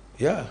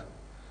 Yeah.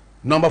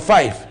 Number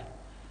 5.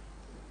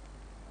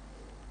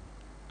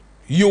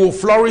 You will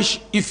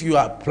flourish if you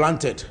are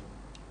planted.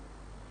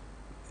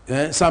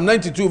 Psalm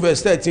 92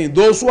 verse 13.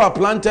 Those who are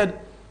planted,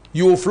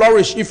 you will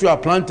flourish if you are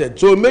planted.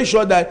 So make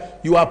sure that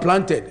you are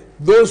planted.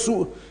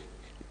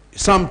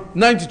 Psalm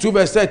 92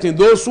 verse 13.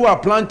 Those who are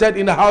planted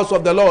in the house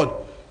of the Lord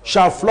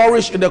shall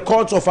flourish in the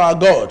courts of our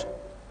God.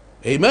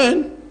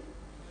 Amen.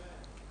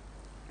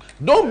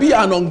 Don't be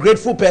an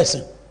ungrateful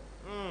person.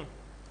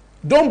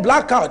 Don't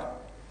black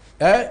out.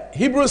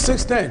 Hebrews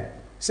 6:10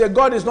 say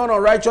God is not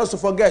unrighteous to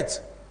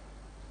forget.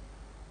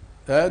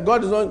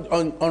 God is not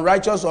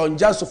unrighteous or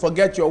unjust to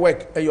forget your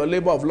work and your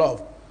labor of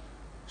love.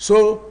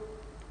 So,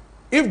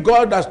 if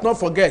God does not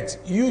forget,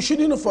 you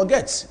shouldn't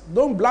forget.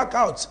 Don't black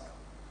out.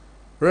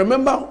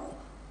 Remember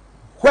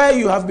where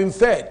you have been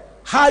fed,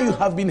 how you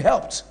have been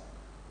helped,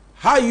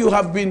 how you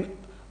have been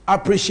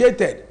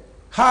appreciated,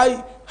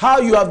 how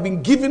you have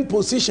been given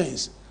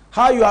positions,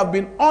 how you have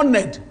been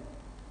honored.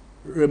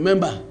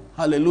 Remember.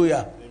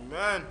 Hallelujah.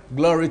 Amen.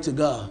 Glory to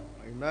God.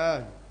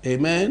 Amen.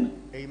 Amen.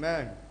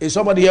 Amen. Is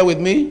somebody here with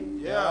me?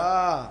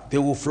 Yeah. They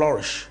will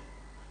flourish.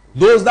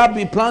 Those that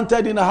be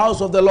planted in the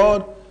house of the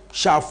Lord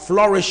shall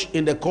flourish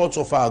in the courts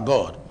of our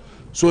God.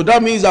 So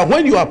that means that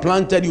when you are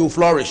planted, you will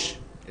flourish.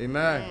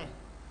 Amen.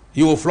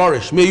 You will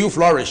flourish. May you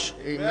flourish.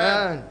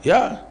 Amen.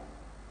 Yeah.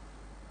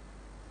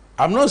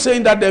 I'm not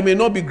saying that there may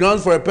not be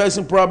grounds for a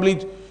person probably,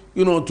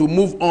 to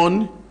move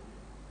on.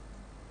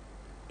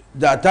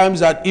 There are times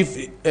that if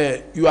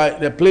you are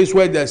in a place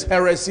where there's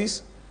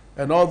heresies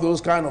and all those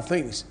kind of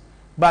things,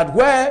 but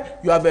where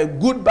you have a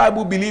good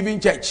Bible-believing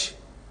church,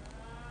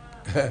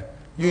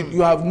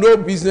 you have no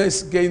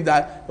business getting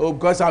that,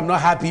 because I'm not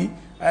happy,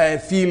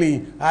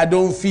 feeling, I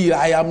don't feel,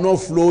 I am not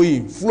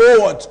flowing.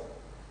 Flow what?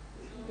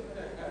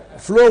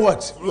 Flow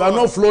what? You are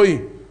not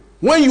flowing.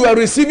 When you are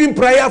receiving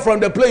prayer from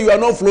the place, you are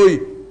not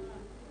flowing.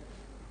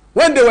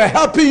 When they were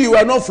helping you, you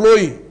are not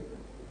flowing.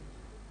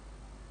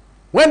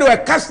 When they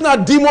were casting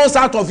out demons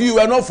out of you, you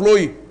are not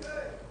flowing.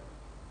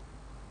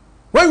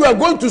 When you are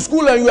going to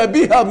school and you are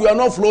being helped, you are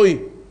not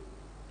flowing.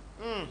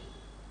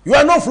 You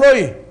are not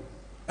flowing.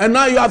 And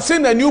now you have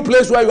seen a new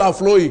place where you are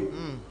flowing.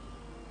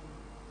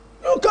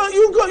 You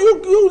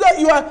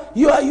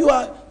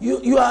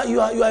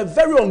are a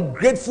very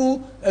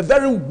ungrateful, a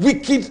very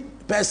wicked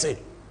person.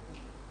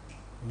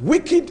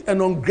 Wicked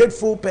and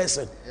ungrateful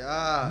person.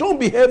 Yeah. Don't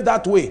behave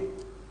that way.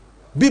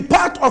 Be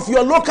part of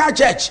your local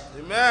church.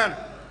 Amen.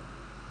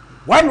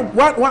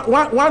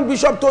 One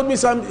bishop told me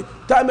some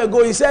time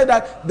ago, he said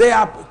that they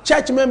are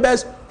church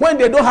members when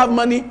they don't have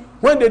money,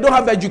 when they don't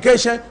have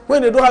education,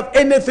 when they don't have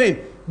anything,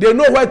 they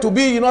know where to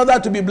be in order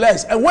to be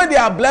blessed. And when they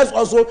are blessed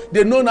also,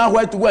 they know now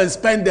where to go and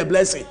spend the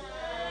blessing.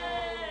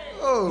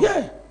 Oh.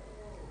 Yeah.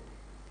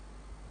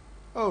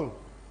 Oh.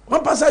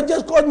 One pastor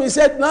just called me and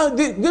said, now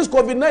this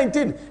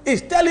COVID-19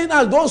 is telling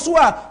us those who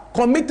are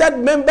committed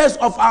members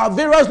of our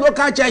various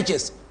local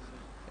churches,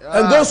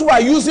 and those who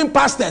are using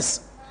pastors,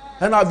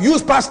 and have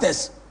used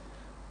pastors,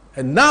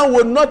 and now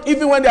will not,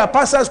 even when their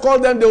pastors call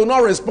them, they will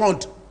not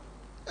respond.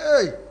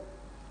 Hey.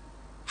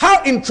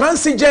 How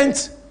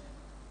intransigent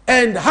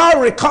and how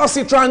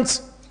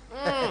recalcitrant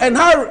and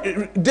how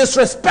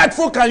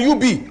disrespectful can you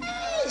be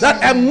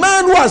that a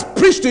man who has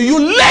preached to you,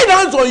 laid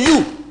hands on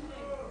you,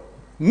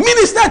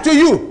 ministered to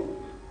you,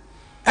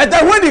 and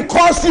then when he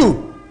calls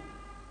you,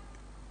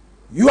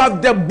 you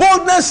have the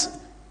boldness,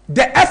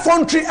 the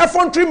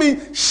effrontery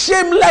means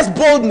shameless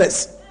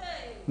boldness,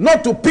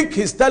 not to pick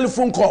his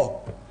telephone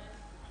call.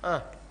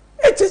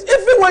 It is,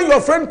 even when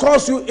your friend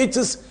calls you, it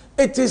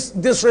is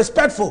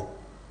disrespectful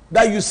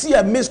that you see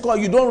a missed call,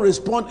 you don't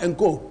respond and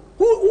go.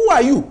 Who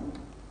are you?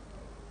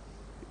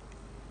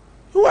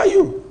 Who are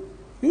you?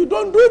 You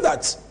don't do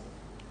that.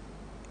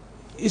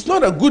 It's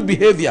not a good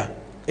behavior.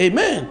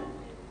 Amen.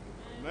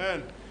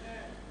 Amen.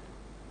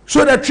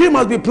 So the tree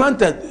must be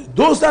planted.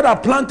 Those that are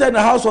planted in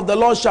the house of the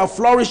Lord shall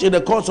flourish in the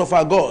courts of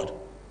our God.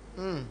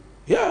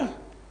 Yeah.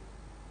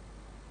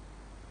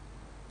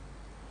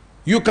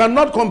 You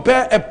cannot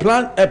compare a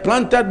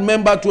planted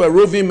member to a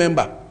roving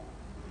member.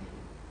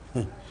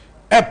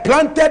 A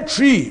planted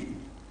tree,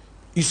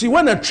 you see,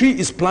 when a tree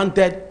is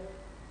planted,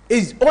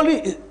 it's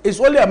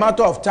only a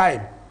matter of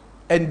time,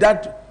 and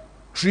that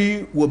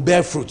tree will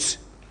bear fruits.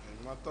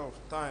 A matter of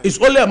time.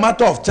 It's only a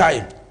matter of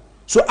time.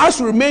 So as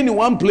you remain in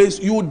one place,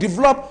 you will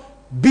develop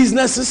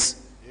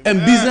businesses and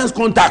business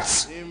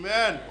contacts.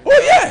 Amen.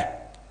 Oh yeah.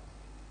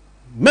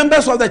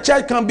 Members of the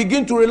church can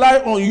begin to rely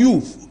on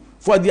you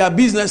for their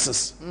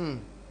businesses.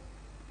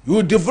 You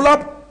will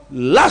develop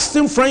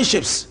lasting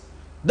friendships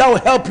that will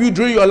help you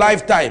during your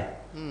lifetime.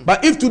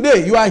 But if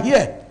today you are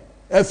here,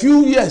 a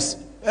few years,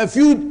 a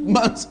few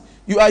months,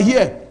 you are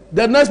here,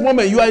 the next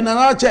moment you are in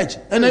another church,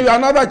 and then you are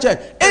another church.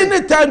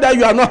 Anytime that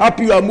you are not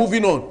happy, you are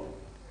moving on.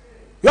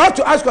 You have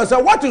to ask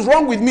yourself, what is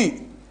wrong with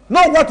me?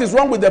 Not what is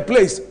wrong with the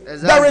place.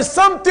 Exactly. There is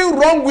something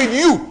wrong with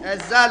you.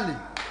 Exactly.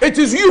 It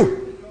is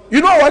you.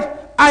 You know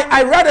what?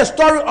 I read a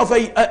story of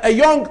a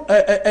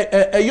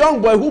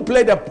young boy who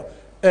played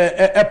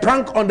a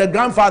prank on the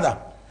grandfather.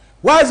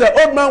 While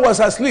the old man was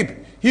asleep,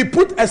 he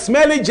put a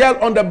smelly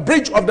gel on the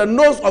bridge of the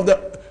nose of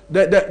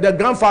the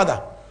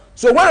grandfather.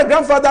 So when the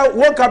grandfather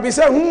woke up, he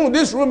said,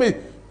 this room is,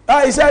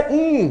 he said,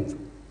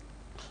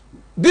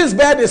 this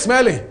bed is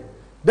smelly.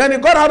 Then he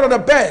got out of the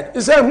bed.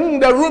 He said,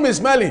 the room is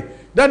smelly.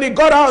 Then he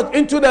got out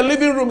into the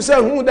living room. He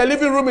said, the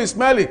living room is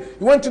smelly.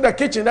 He went to the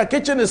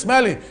kitchen is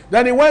smelly.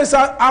 Then he went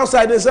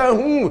outside. He said,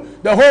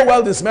 the whole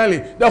world is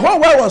smelly. The whole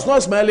world was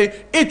not smelly.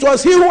 It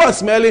was he who was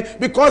smelly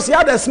because he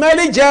had a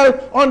smelly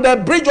gel on the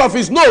bridge of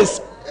his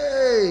nose.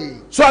 Hey.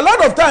 So a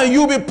lot of time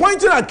you'll be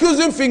pointing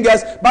accusing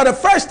fingers, but the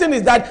first thing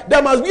is that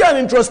there must be an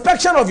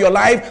introspection of your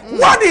life.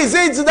 What is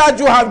it that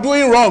you have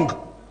doing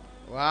wrong?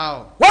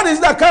 Wow. What is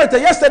that character?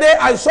 Yesterday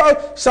I saw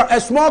a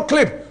small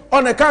clip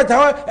on a character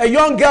where a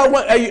young girl,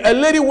 a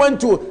lady went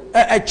to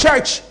a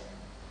church,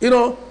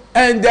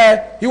 and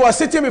he was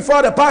sitting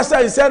before the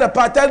pastor. He said,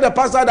 tell the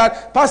pastor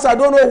that, Pastor, I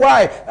don't know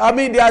why. I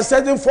mean, there are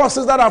certain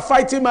forces that are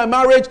fighting my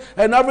marriage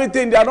and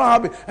everything. They are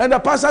not happy. And the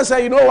pastor said,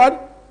 you know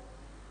what?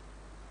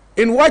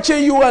 In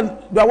watching you and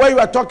the way you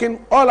are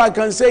talking, all I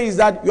can say is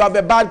that you have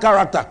a bad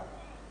character.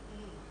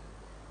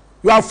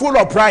 You are full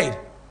of pride.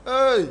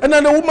 Hey. And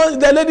then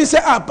the lady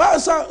said,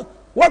 Pastor,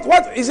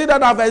 what is it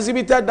that I've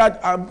exhibited that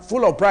I'm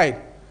full of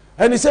pride?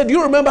 And he said, do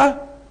you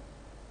remember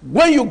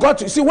when you got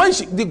to, when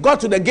they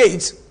got to the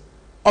gates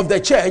of the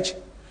church,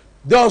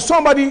 there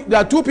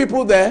are two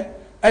people there,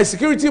 a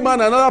security man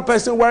and another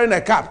person wearing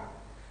a cap.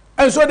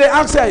 And so they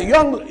asked her,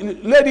 young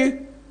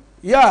lady,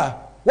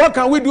 what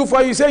can we do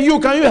for you? He said,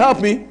 can you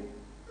help me?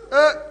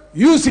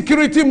 You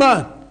security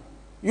man,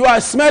 you are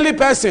a smelly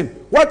person,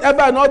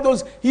 whatever and all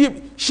those.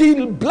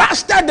 She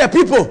blasted the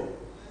people.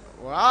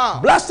 Wow.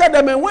 Blasted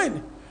them and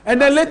went.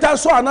 And then later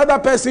saw another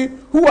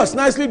person who was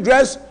nicely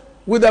dressed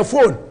with a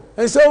phone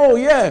and said,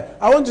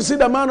 I want to see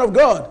the man of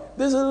God.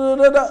 Then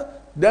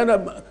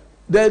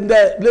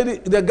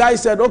the guy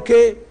said,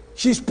 okay.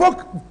 She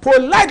spoke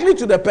politely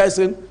to the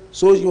person,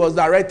 so she was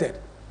directed.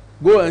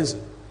 Go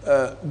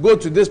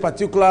to this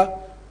particular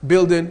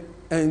building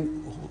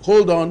and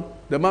hold on.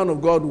 The man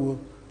of God will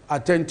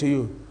attend to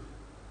you.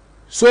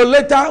 So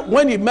later,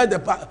 when he met the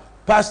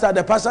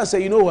pastor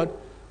said, you know what?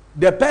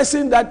 the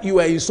person that you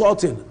were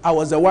insulting, I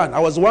was the one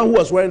who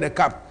was wearing the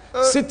cap,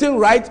 sitting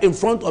right in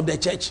front of the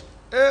church.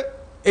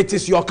 It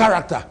is your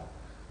character.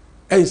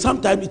 And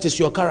sometimes it is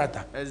your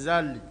character.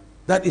 Exactly.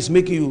 That is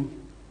making you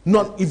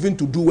not even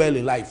to do well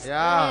in life.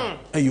 Yeah.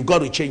 And you got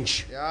to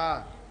change.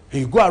 Yeah.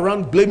 And you go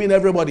around blaming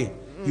everybody.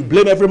 You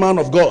blame every man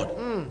of God.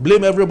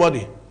 Blame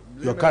everybody.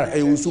 Your character.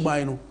 Hey,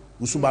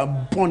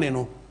 Usuba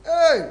Bonino.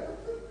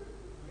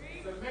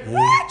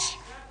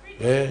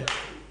 Hey.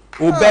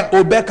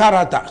 Obe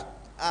character.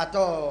 At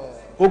all.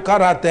 O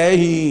character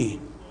he.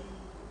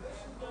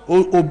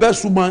 Obe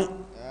suban.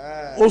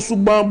 O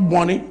suban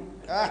boni.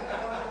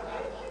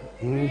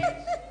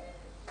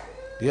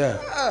 Yeah.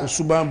 O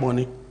suban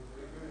boni.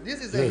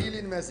 This is a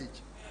healing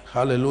message.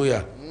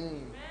 Hallelujah.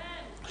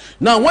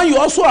 Now, when you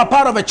also are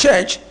part of a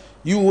church,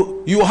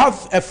 you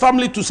have a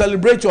family to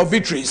celebrate your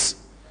victories.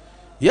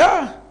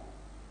 Yeah.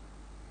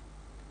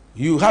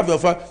 You have your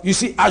family. You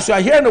see, as you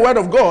are hearing the word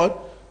of God,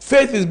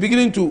 faith is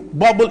beginning to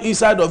bubble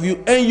inside of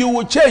you, and you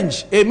will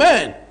change.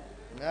 Amen.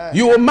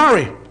 You will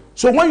marry.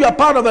 So when you are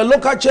part of a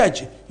local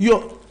church,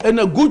 you're in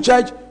a good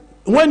church,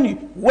 when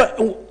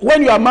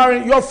you are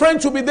married, your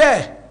friends will be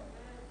there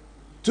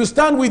to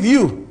stand with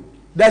you.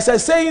 There's a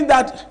saying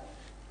that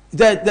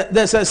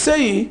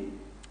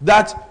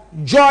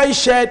joy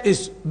shared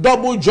is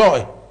double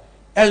joy,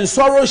 and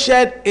sorrow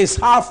shared is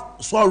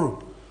half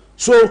sorrow.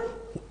 So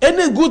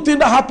any good thing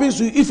that happens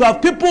to you, if you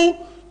have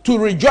people to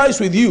rejoice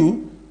with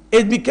you,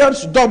 it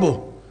becomes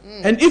double.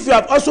 And if you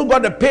have also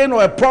got a pain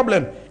or a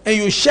problem and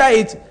you share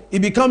it,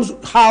 it becomes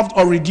halved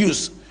or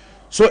reduced.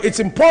 So it's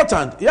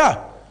important.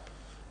 Yeah.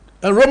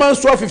 And Romans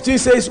 12:15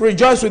 says,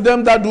 rejoice with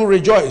them that do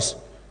rejoice.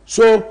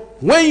 So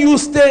when you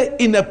stay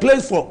in a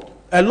place for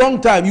a long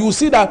time, you will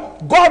see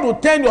that God will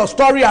turn your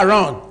story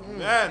around.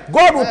 Amen.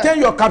 God will turn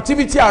your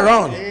captivity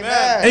around.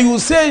 Amen. And you will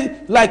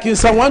say, like in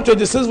Psalm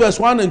 126 verse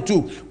 1 and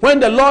 2, when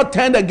the Lord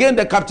turned again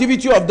the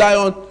captivity of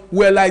Zion,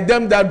 we're like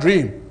them that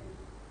dream.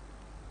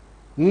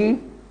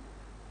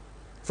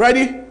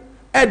 Freddie,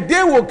 a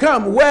day will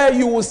come where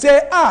you will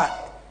say,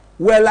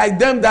 we're like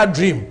them that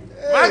dream.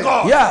 My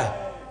God.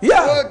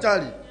 Yeah.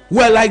 Totally.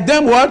 We're like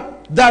them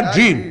what? That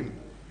dream.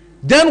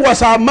 Then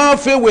was our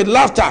mouth filled with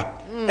laughter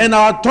and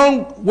our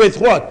tongue with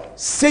what?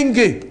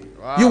 Singing.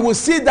 Wow. You will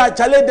see that,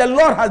 Charlie, the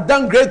Lord has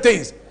done great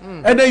things.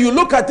 And then you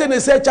look at it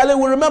and say, Charlie,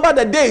 we remember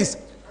the days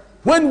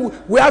when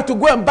we have to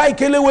go and buy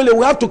kelewele,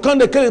 we have to count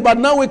the kelewele, but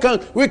now we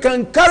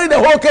can carry the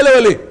whole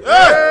kelewele.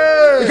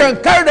 Hey. We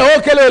can carry the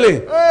whole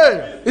kelewele.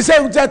 Hey. He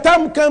said, the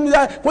time comes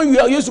that when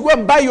you used to go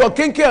and buy your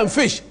kenke and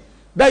fish,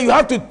 that you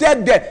have to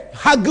take the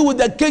haggle with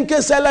the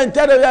kenke seller and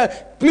tell them,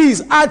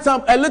 please add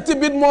a little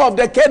bit more of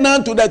the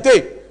Canaan to the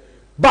thing.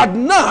 But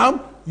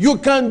now you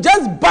can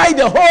just buy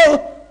the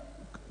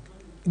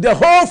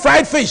whole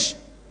fried fish,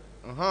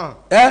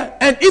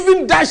 and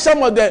even dash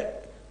some of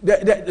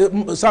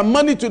some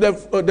money to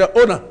the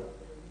owner,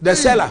 the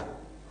seller.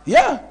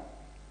 Yeah.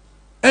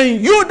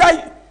 And you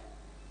that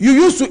you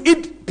used to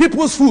eat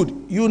people's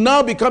food, you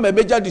now become a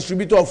major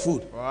distributor of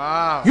food.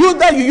 Wow. You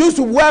that you used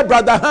to wear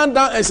brother hand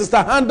down and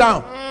sister hand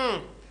down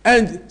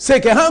and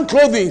second-hand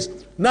clothing,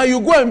 now you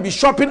go and be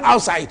shopping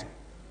outside,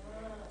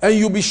 and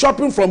you'll be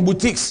shopping from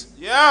boutiques.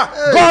 Yeah.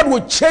 God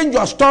will change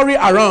your story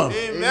around.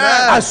 Amen.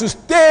 As you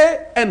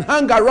stay and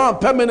hang around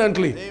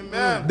permanently.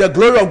 Amen. The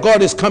glory of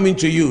God is coming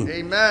to you.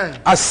 Amen.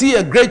 I see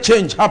a great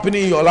change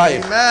happening in your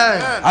life.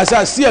 Amen.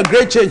 I see a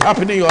great change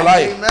happening in your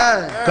life.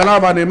 Amen. Can I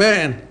have an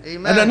amen?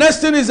 Amen. And the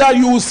next thing is that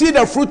you will see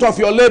the fruit of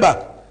your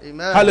labor.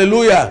 Amen.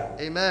 Hallelujah.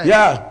 Amen.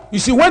 Yeah. You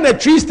see, when a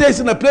tree stays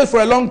in a place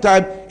for a long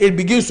time, it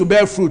begins to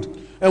bear fruit.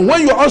 And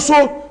when you're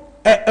also,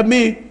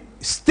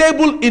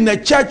 stable in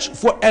a church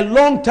for a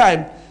long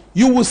time,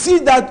 you will see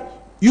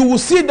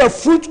the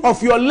fruit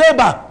of your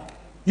labor.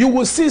 You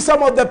will see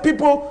some of the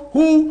people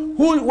who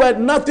were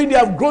nothing, they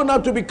have grown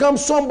up to become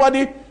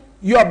somebody.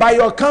 You are by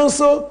your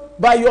counsel,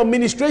 by your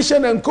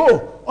ministration and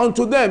co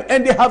unto them,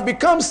 and they have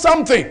become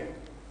something,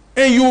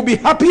 and you will be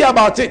happy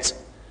about it.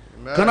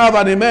 Amen. Can I have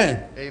an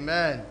amen?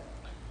 Amen.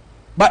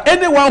 But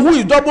anyone who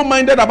is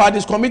double-minded about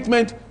his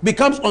commitment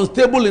becomes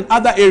unstable in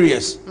other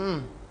areas.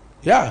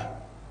 Yeah.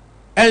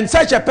 And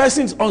such a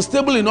person is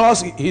unstable in all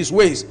his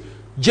ways.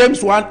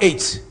 James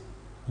 1:8.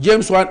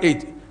 James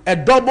 1:8. A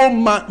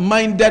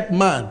double-minded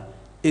man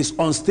is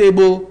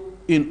unstable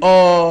in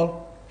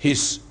all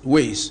his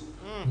ways.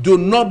 Do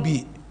not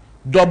be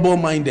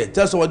double-minded.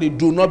 Tell somebody,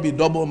 do not be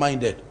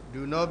double-minded.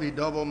 Do not be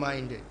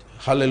double-minded.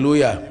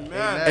 Hallelujah.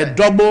 Amen. A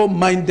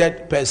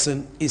double-minded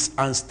person is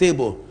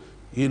unstable,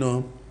 you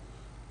know.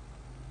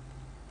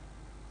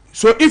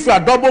 So if you are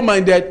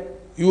double-minded,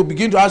 you will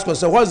begin to ask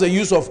yourself, what's the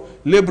use of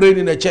laboring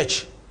in a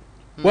church?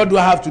 What do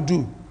I have to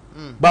do?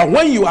 But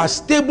when you are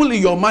stable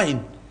in your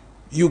mind,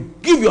 you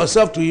give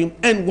yourself to him,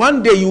 and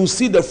one day you will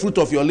see the fruit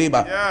of your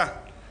labor. Yeah.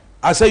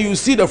 I say you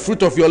see the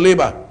fruit of your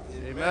labor.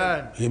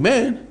 Amen.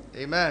 Amen.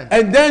 Amen.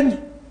 And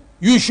then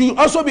you should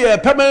also be a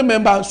permanent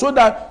member so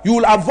that you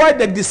will avoid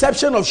the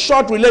deception of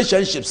short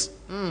relationships.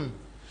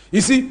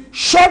 You see,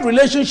 short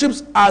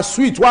relationships are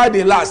sweet while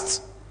they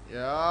last.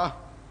 Yeah.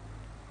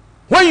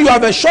 When you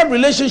have a short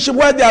relationship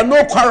where there are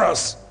no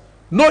quarrels,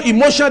 no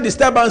emotional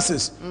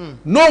disturbances,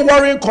 no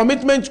worrying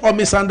commitment or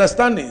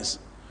misunderstandings.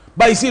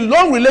 But you see,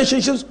 long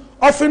relationships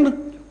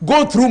often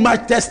go through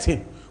much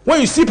testing.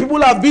 When you see people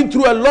who have been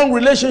through a long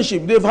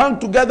relationship, they've hung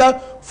together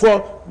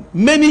for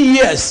many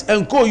years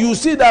and you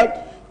see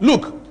that,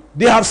 look,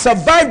 they have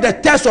survived the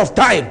test of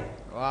time.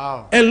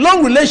 Wow. And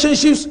long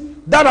relationships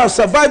that have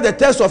survived the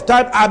test of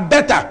time are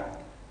better.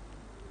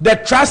 The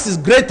trust is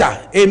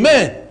greater.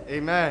 Amen.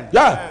 Amen.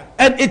 Yeah.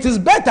 And it is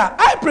better.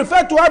 I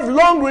prefer to have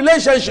long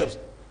relationships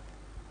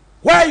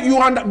where you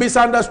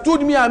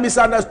misunderstood me, I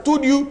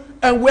misunderstood you,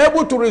 and we're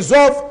able to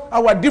resolve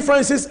our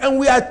differences and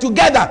we are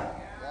together.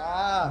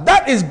 Yeah.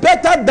 That is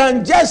better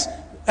than just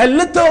a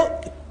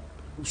little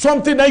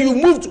something that you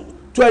move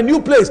to a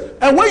new place.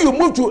 And when you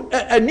move to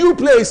a new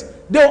place,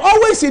 they'll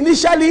always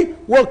initially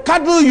will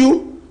cuddle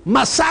you,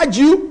 massage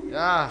you.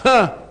 Yeah.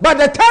 But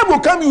the time will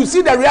come, you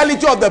see the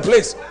reality of the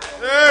place.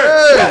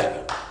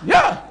 Hey.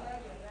 Yeah.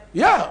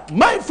 Yeah,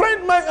 my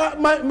friend,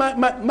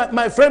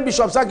 my friend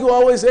Bishop Saki will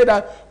always say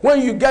that when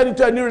you get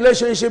into a new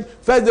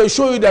relationship, first they'll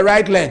show you the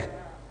right leg.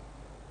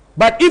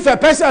 But if a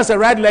person has a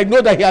right leg, know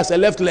that he has a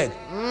left leg.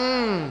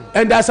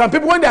 And there are some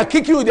people, when they are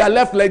kicking you with their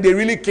left leg, they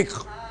really kick.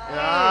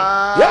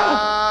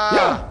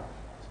 Yeah.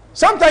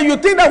 Sometimes you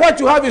think that what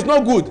you have is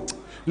not good.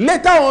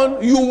 Later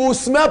on, you will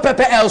smell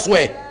pepper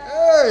elsewhere.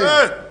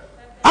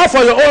 Hey.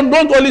 For your own,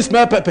 don't only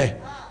smell pepper.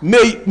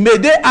 May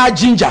they add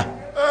ginger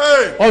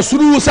or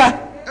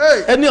surusa.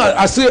 Hey. Any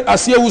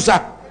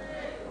asiewusa.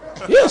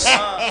 Yes.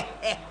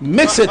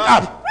 Mix it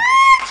up.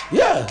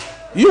 Yeah.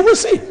 You will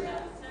see.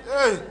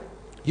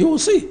 You will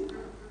see.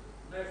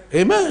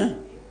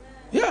 Amen.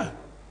 Yeah.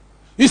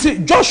 You see,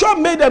 Joshua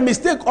made a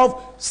mistake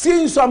of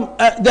seeing some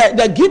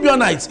the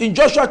Gibeonites in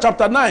Joshua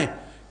chapter 9.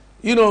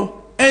 You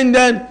know, and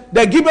then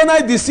the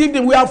Gibeonites deceived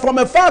him. We are from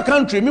a far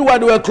country. Meanwhile,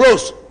 they were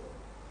close.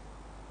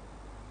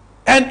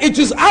 And it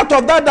is out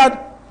of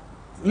that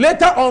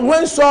later on,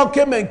 when Saul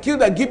came and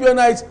killed the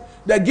Gibeonites,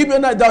 there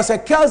was a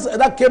curse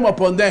that came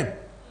upon them.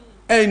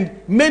 And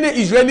many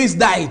Israelis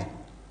died.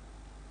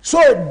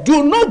 So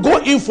do not go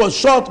in for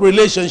short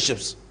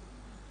relationships.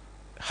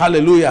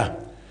 Hallelujah.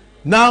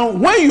 Now,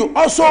 when you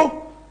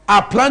also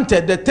are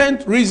planted, the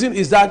 10th reason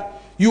is that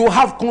you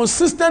have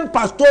consistent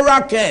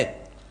pastoral care.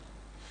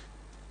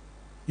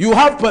 You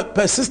have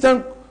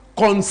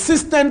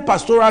consistent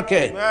pastoral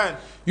care. Amen.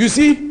 You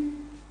see,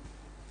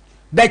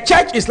 the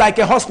church is like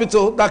a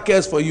hospital that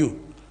cares for you.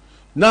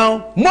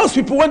 Now, most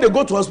people, when they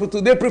go to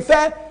hospital, they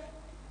prefer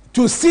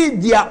to see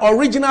their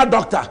original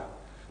doctor,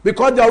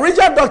 because the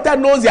original doctor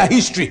knows their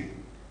history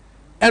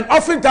and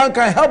oftentimes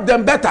can help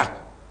them better.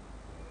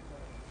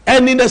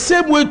 And in the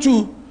same way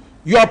too,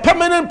 your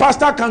permanent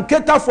pastor can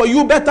cater for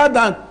you better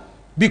than,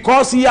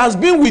 because he has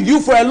been with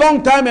you for a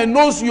long time and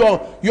knows your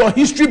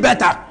history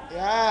better.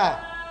 Yeah.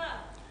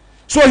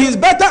 So he's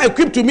better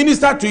equipped to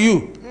minister to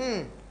you.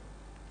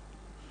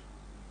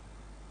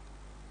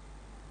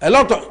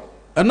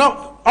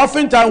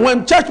 Oftentimes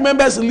when church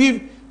members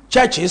leave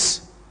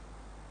churches,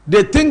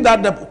 they think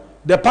that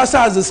the pastor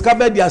has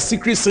discovered their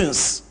secret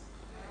sins,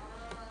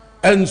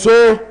 and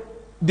so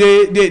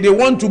they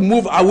want to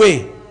move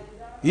away.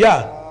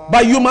 Yeah,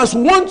 but you must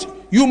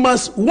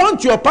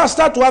want your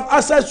pastor to have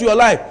access to your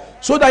life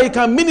so that he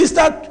can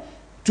minister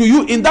to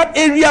you in that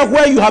area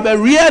where you have a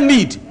real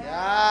need.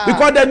 Yeah.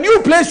 Because the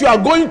new place you are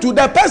going to,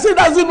 the person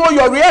doesn't know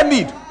your real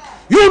need.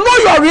 You know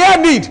your real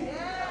need.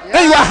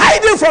 And you are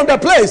hiding from the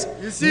place.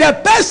 The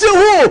person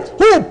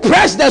who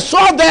pressed the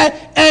saw there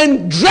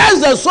and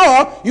dressed the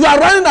saw, you are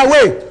running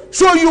away.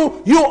 So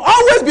you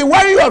always be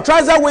wearing your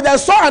trouser with a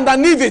saw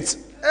underneath it.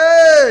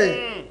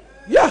 Hey.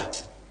 Yeah.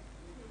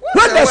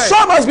 When the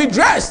saw must be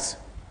dressed,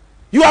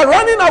 you are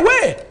running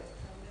away.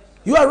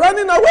 You are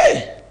running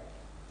away.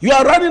 You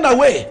are running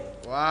away.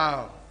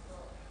 Wow.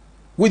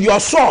 With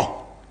your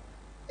saw.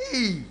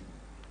 Hey.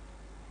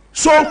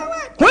 So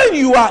when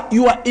you are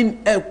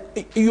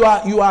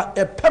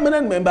a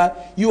permanent member,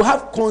 you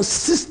have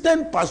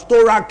consistent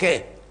pastoral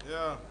care.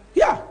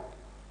 Yeah.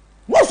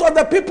 Most of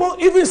the people,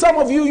 even some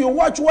of you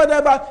watch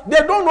whatever, they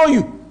don't know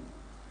you.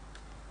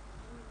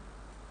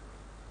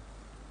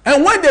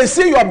 And when they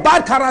see your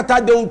bad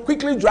character, they will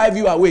quickly drive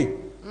you away.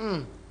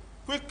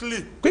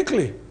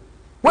 Quickly.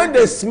 When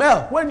they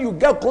smell, when you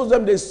get close to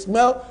them, they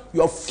smell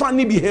your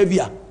funny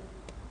behavior,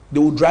 they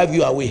will drive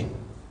you away.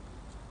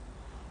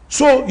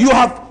 So you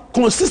have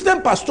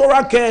consistent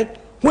pastoral care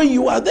when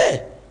you are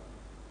there.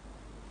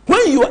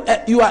 When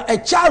you are a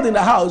child in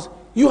the house,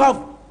 you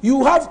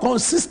have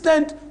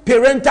consistent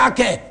parental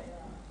care.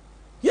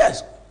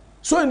 Yes.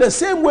 So in the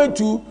same way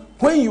too,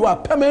 when you are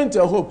permanent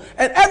at home,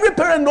 and every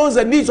parent knows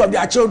the needs of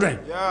their children.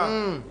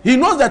 He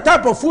knows the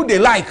type of food they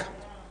like.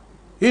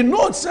 He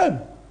knows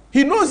them.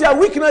 He knows their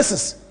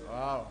weaknesses.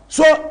 Wow.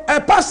 So a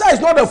pastor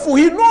is not a fool.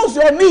 He knows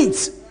your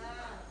needs.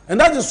 And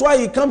that is why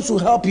he comes to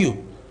help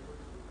you.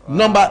 Wow.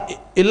 Number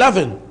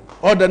 11,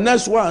 or the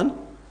next one,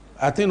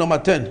 I think number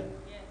 10. Yes.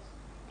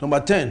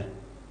 Number 10.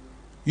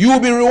 You will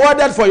be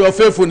rewarded for your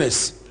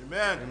faithfulness.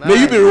 Amen.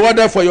 May you be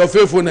rewarded for your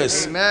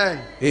faithfulness.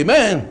 Amen.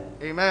 Amen.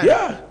 Amen.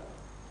 Yeah.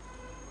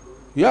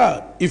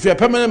 Yeah, if you're a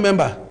permanent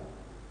member,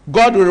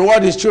 God will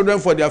reward his children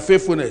for their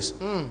faithfulness.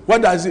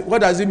 What does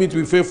it mean to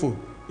be faithful?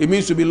 It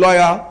means to be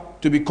loyal,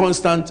 to be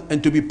constant,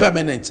 and to be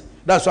permanent.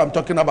 That's what I'm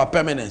talking about,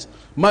 permanence.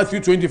 Matthew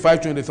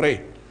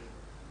 25:23.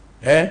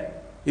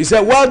 He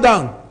said, well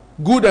done,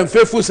 good and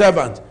faithful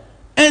servant.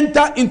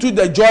 Enter into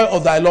the joy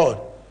of thy Lord.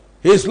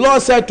 His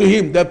Lord said to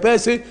him, the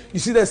person, you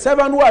see, the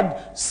servant who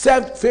had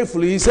served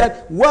faithfully, he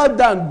said, well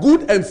done,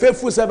 good and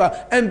faithful servant.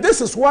 And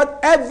this is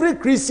what every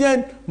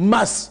Christian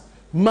must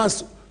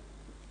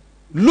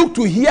look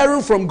to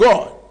hearing from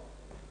God.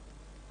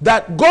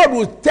 That God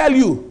will tell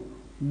you,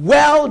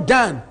 well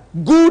done,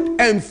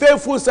 good and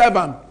faithful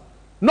servant.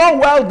 Not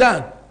well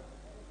done.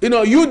 You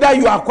know, you that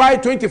you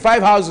acquired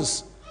 25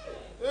 houses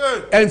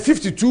and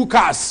 52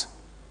 cars.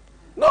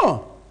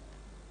 No.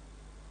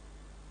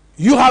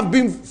 You have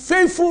been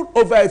faithful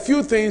over a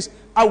few things.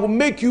 I will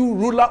make you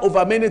ruler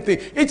over many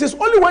things. It is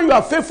only when you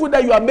are faithful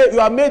that you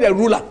are made a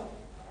ruler.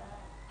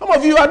 Some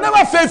of you are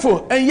never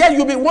faithful, and yet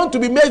you want to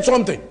be made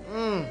something.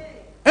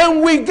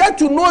 And we get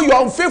to know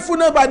your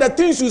unfaithfulness by the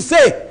things you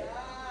say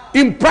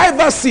in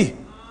privacy,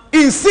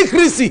 in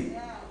secrecy,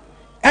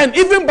 and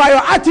even by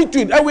your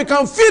attitude, and we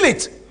can feel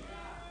it.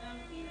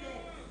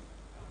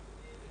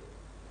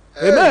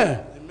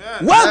 Amen.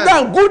 Well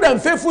done, good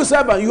and faithful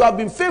servant. You have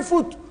been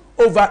faithful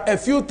over a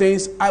few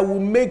things. I will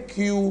make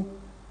you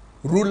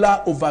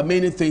ruler over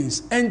many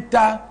things.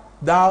 Enter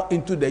thou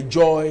into the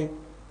joy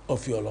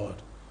of your Lord.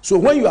 So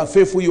when you are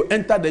faithful, you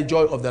enter the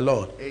joy of the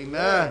Lord.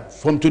 Amen.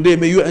 From today,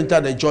 may you enter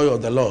the joy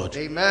of the Lord.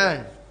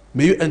 Amen.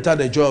 May you enter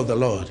the joy of the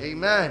Lord.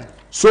 Amen.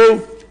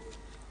 So,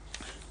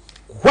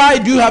 why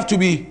do you have to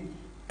be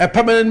a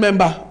permanent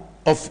member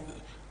of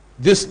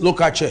this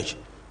local church?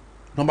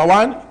 Number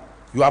one,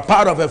 you are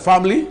part of a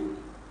family.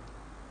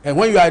 And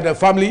when you are in a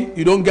family,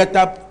 you don't get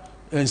up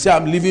and say,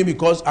 I'm leaving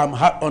because I'm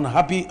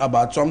unhappy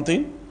about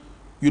something.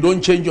 You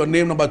don't change your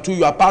name. Number two,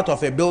 you are part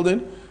of a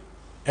building.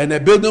 And a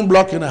building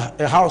block in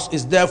a house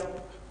is there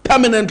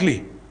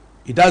permanently.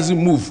 It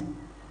doesn't move.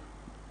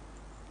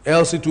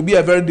 Else it will be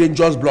a very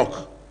dangerous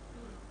block.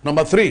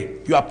 Number three,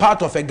 you are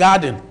part of a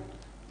garden.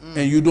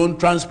 And you don't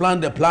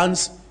transplant the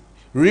plants.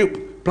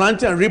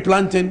 Planting and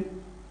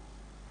replanting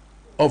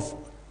of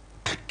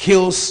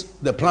kills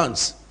the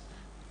plants.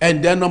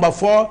 And then number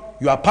four,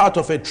 you are part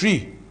of a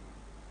tree.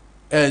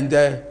 And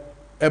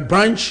a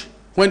branch,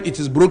 when it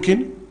is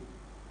broken,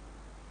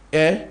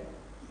 the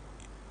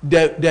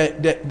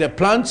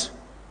plant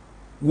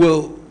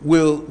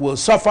will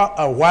suffer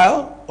a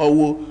while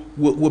or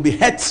will be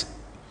hurt,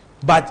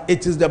 but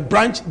it is the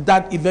branch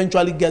that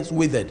eventually gets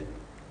withered.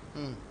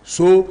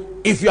 So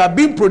if you are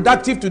being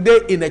productive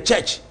today in a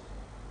church,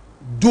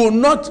 do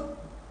not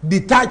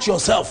detach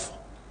yourself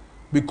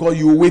because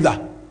you will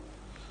wither.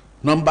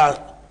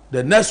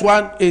 The next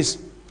one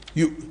is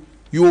you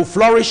will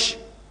flourish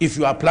if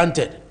you are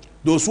planted.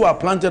 Those who are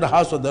planted in the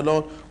house of the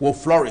Lord will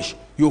flourish.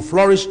 You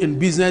flourish in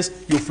business,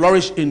 you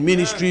flourish in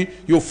ministry,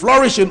 you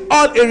flourish in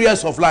all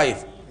areas of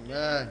life.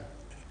 Amen.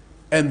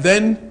 And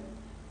then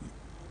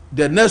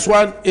the next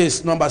one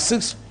is number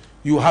 6.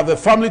 You have a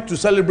family to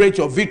celebrate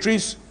your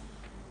victories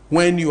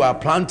when you are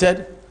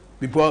planted.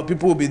 People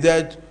will be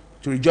there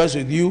to rejoice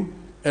with you.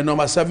 And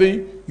number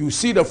 7, you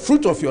see the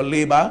fruit of your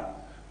labor.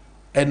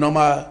 And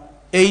number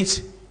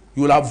 8,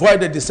 you will avoid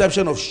the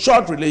deception of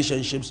short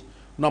relationships.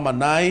 Number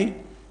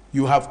 9,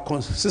 you have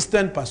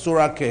consistent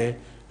pastoral care.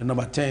 And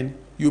number 10,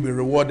 you'll be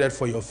rewarded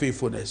for your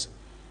faithfulness.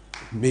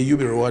 May you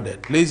be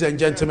rewarded. Ladies and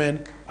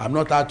gentlemen, I'm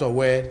not out of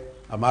word,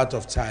 I'm out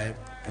of time,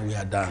 and we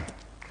are done.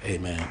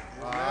 Amen.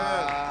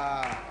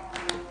 wow.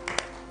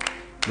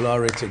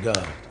 Glory to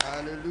God.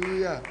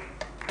 Hallelujah.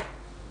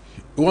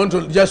 You want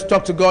to just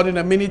talk to God in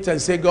a minute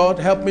and say, God,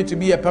 help me to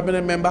be a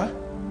permanent member?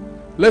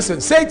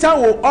 Listen,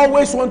 Satan will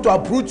always want to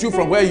uproot you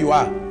from where you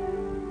are.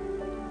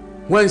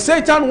 When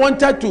Satan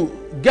wanted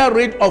to get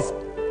rid of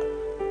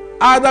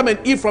Adam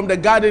and Eve from the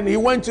garden, he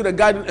went to the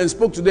garden and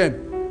spoke to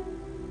them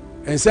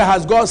and said,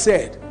 has God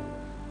said?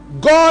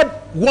 God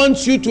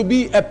wants you to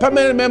be a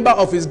permanent member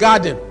of his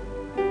garden.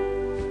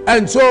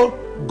 And so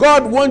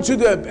God wants you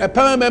to be a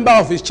permanent member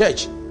of his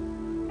church.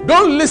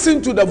 Don't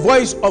listen to the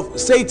voice of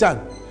Satan.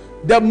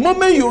 The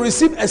moment you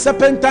receive a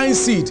serpentine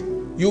seed,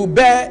 you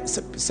bear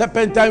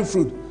serpentine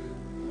fruit.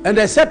 And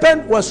the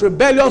serpent was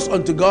rebellious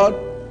unto God,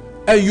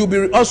 and you'll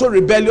be also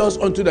rebellious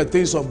unto the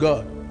things of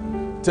God.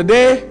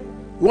 Today,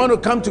 you want to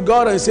come to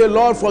God and say,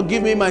 Lord,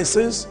 forgive me my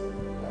sins.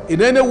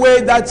 In any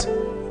way that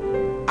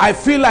I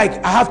feel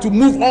like I have to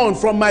move on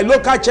from my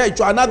local church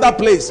to another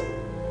place,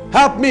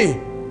 help me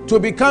to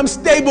become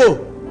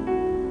stable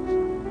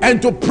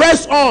and to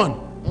press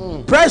on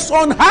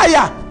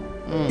higher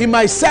in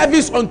my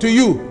service unto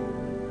you.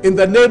 In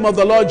the name of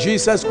the Lord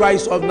Jesus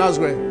Christ of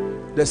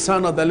Nazareth, the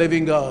Son of the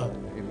living God.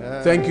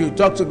 Amen. Thank you.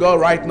 Talk to God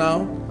right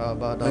now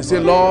and say,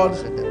 Lord,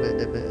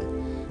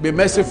 be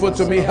merciful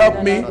to me.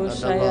 Help me.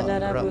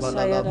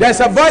 There's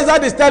a voice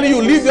that is telling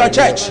you, leave your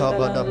church.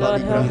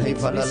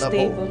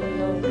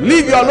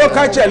 Leave your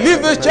local church.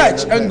 Leave this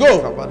church and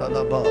go.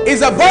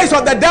 It's a voice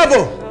of the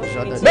devil.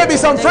 Maybe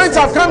some friends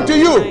have come to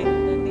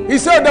you. He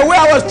said, the way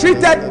I was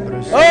treated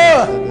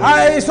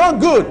It's not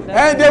good.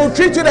 And they will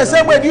treat you the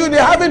same way. They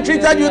haven't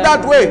treated you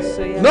that way.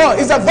 No,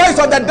 it's the voice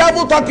of the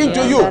devil talking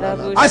to you.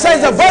 I say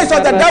it's the voice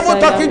of the devil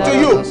talking to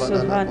you.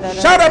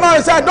 Shout them out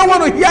and say, I don't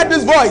want to hear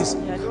this voice.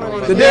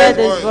 Today,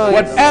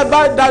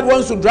 whatever that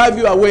wants to drive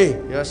you away,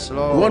 Yes,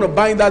 Lord. we want to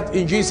bind that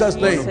in Jesus'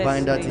 name.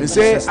 Bind that in And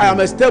say, Jesus' I am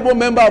name. a stable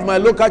member of my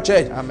local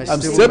church. I'm a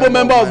stable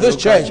member of this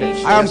church.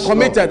 I am Yes,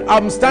 committed.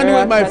 I'm standing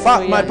with my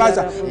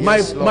pastor.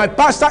 My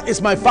pastor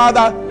is my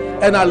father,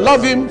 and I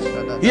love him.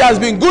 He has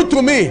been good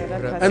to me,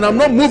 and I'm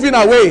not moving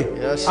away.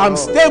 Yes, I'm Lord.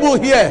 stable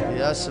here.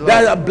 Yes, Lord.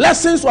 There are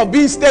blessings of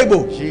being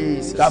stable.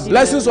 Jesus. There are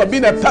blessings of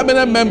being a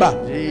permanent member.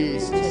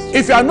 Jesus.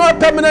 If you are not a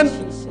permanent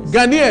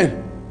Ghanaian,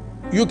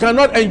 you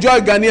cannot enjoy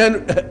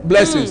Ghanaian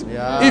blessings.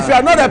 Yeah. If you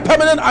are not a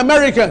permanent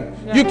American,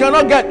 you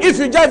cannot get. If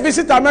you just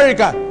visit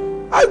America,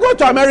 I go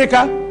to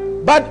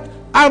America, but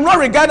I'm not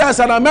regarded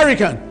as an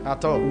American.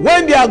 At all.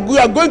 When you are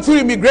going through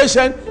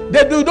immigration,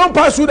 they don't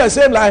pass through the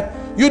same line.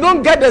 You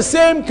don't get the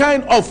same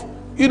kind of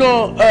good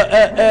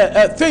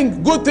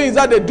things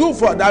that they do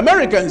for the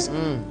Americans.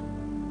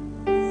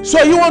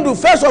 So you want to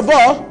first of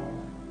all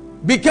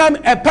become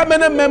a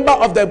permanent member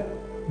of the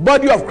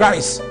body of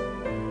Christ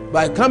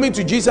by coming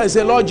to Jesus and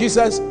say, Lord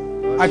Jesus,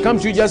 I come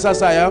to you just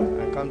as I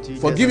am. I come to you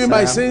Forgive just me as I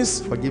my am.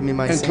 sins Forgive me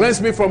my and sins.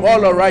 cleanse me from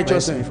all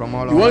unrighteousness. Cleanse me from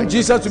all You want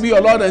unrighteousness. Jesus to be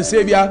your Lord and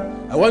Savior?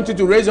 I want you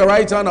to raise your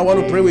right hand. I want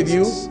to pray with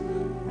you Jesus.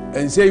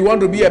 and say you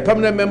want to be a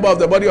permanent member of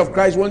the body of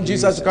Christ. You want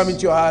Jesus to come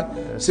into your heart.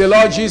 Say,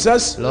 Lord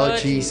Jesus, Lord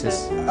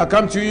Jesus, I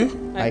come to you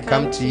I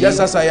come to you just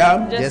as I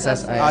am. just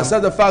as I I am.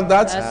 accept the fact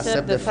that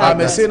accept the I'm fact a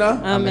that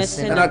sinner I'm a and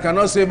sinner. I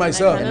cannot save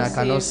myself. and I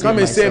cannot save Come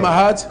and stay in my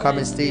myself. heart. Come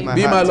and stay in my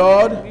Be heart. my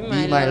Lord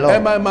Be my Lord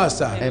and my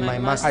master. and my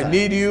master. I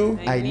need you.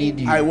 I need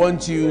you. I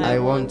want you. I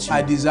want you.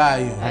 I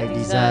desire you. I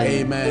desire you.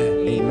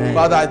 Amen. Amen.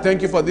 Father, I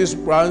thank you for these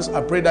plants.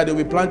 I pray that they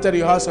will be planted in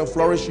your house and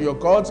flourish in your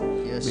courts.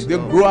 Yes, May they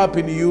Lord. grow up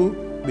in you.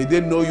 May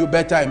they know you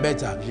better and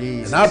better.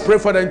 Jesus. And I pray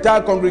for the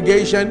entire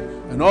congregation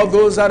and all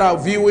those that are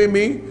viewing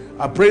me.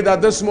 I pray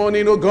that this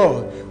morning, oh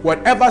God,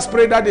 whatever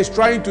spirit that is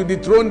trying to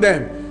dethrone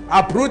them,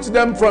 uproot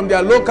them from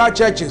their local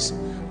churches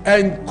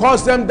and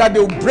cause them that they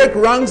will break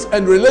ranks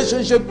and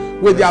relationship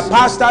with their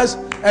pastors,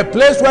 a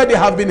place where they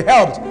have been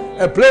helped,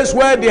 a place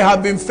where they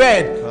have been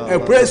fed, a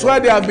place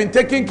where they have been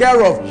taken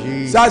care of.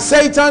 Jesus. So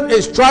Satan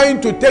is trying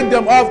to take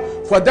them off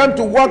for them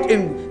to walk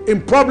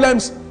in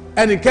problems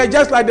and in care,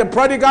 just like the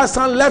prodigal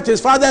son left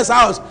his father's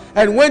house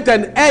and went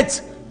and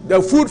ate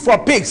the food for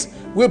pigs.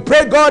 We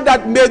pray, God,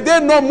 that may they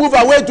not move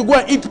away to go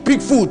and eat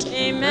pig food.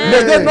 Amen.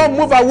 May they not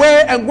move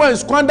away and go and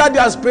squander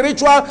their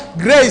spiritual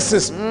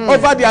graces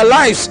over their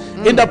lives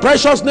in the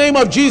precious name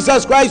of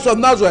Jesus Christ of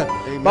Nazareth.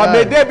 But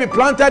may they be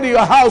planted in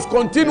your house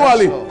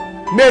continually. Yes,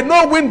 Lord. May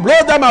no wind blow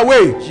them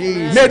away.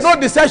 Jesus. May no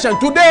deception.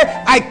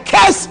 Today, I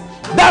curse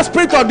that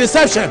spirit of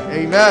deception.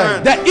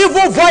 Amen. The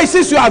evil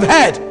voices you have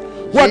heard,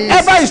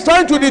 whatever is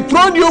trying to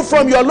dethrone you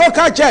from your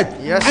local church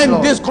Yes, and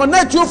Lord.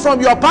 disconnect you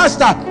from your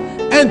pastor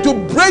and to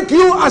break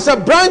you as a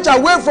branch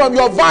away from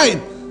your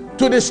vine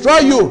to destroy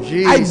you,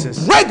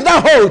 Jesus. I break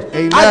that hold.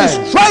 Amen. I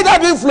destroy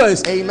that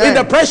influence Amen. in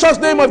the precious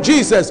name of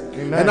Jesus.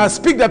 Amen. And I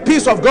speak the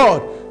peace of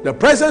God, the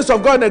presence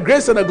of God, the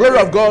grace and the glory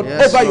of God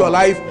Yes, over your Lord.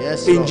 life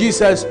Yes, in Lord.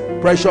 Jesus'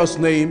 precious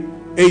name.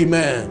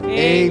 Amen.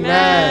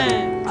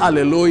 Amen.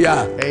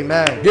 Hallelujah.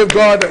 Amen. Give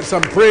God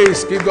some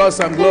praise. Give God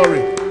some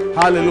glory.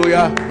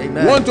 Hallelujah.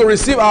 Amen. We want to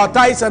receive our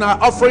tithes and our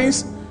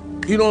offerings.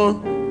 You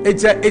know,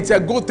 it's a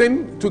good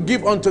thing to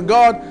give unto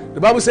God.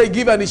 The Bible says,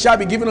 give and it shall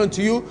be given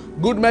unto you.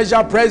 Good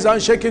measure, praise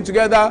and shaking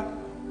together.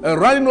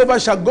 Running over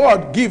shall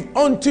God give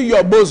unto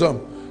your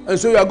bosom. And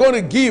so you are going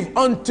to give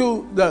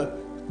unto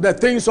the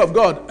things of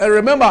God. And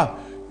remember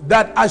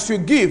that as you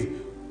give,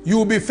 you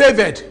will be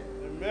favored.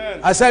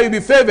 Amen. I say you'll be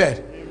favored.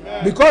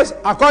 Amen. Because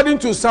according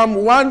to Psalm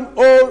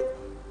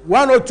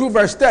 102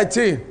 verse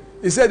 13,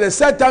 it said the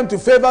set time to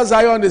favor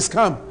Zion is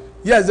come.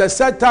 Yes, the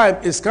set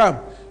time is come.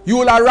 You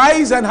will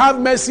arise and have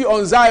mercy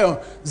on Zion.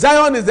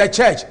 Zion is the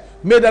church.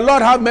 May the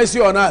Lord have mercy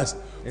on us.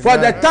 Amen. For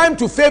the time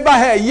to favor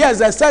her, yes,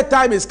 the set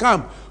time is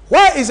come.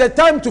 Why is the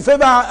time to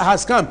favor her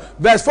has come?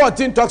 Verse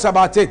 14 talks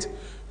about it.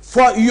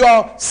 For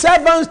your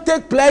servants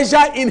take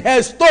pleasure in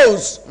her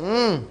stones.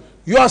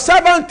 Your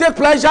servants take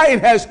pleasure in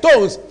her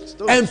stones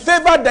and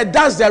favor the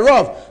dust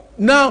thereof.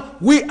 Now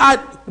we are.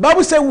 The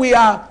Bible says we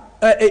are.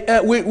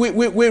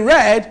 We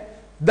read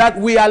that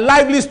we are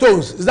lively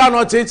stones. Is that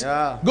not it?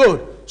 Yeah.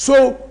 Good.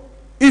 So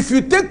if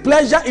you take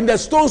pleasure in the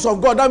stones of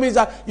God, that means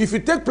that if you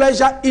take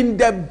pleasure in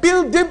the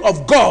building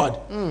of God,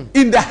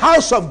 in the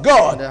house of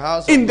God, In the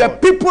house of in the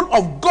God. people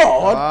of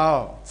God,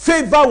 Wow.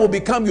 favor will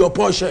become your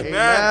portion.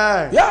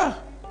 Amen. Yeah.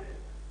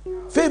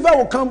 Favor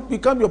will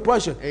become your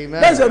portion.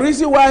 Amen. That's the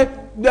reason why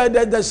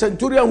the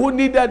centurion who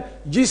needed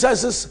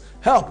Jesus'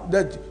 help,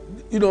 that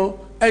you know,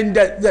 and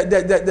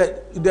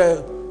the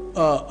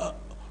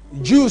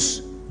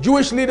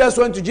Jewish leaders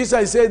went to Jesus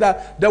and said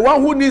that the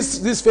one who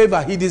needs this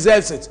favor, he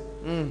deserves it,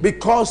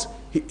 because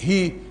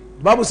he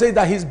Bible says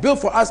that he's built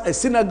for us a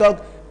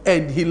synagogue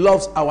and he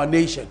loves our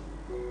nation.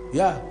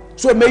 Yeah.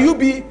 So may you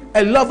be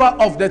a lover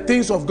of the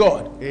things of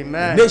God,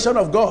 Amen. nation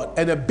of God,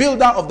 and a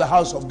builder of the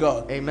house of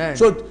God. Amen.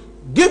 So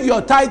give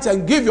your tithes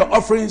and give your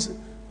offerings.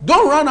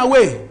 Don't run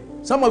away.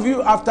 Some of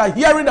you, after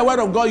hearing the word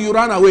of God, you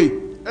run away.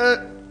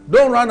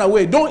 Don't run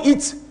away. Don't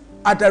eat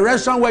at a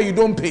restaurant where you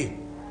don't pay.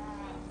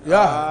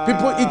 Yeah,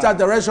 people eat at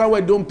the restaurant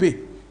where you don't pay.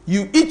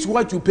 You eat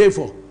what you pay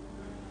for,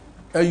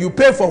 and you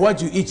pay for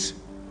what you eat.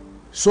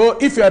 So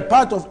if you are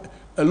part of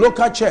a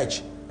local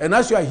church, and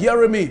as you are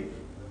hearing me,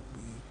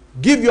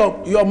 give your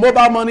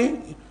mobile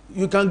money.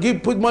 You can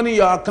put money in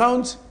your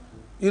account,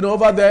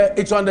 over there.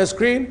 It's on the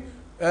screen.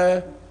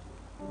 The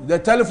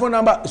telephone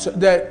number,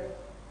 the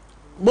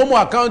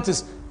Momo account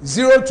is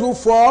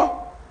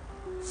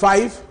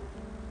 0245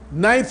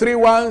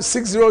 931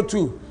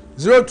 602.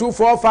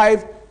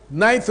 0245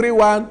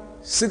 931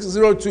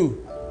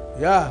 602.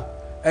 Yeah.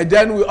 And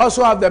then we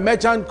also have the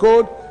merchant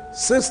code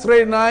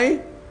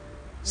 639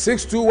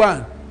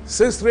 621.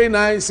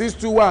 639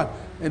 621.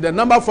 And the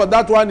number for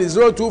that one is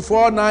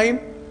 0249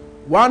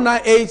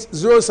 198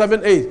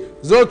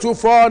 078.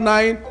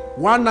 0249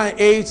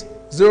 198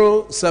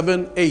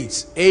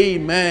 078.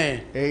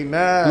 Amen.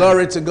 Amen.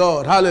 Glory to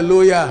God.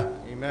 Hallelujah.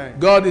 Amen.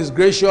 God is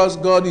gracious.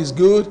 God is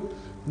good.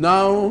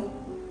 Now,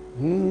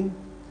 we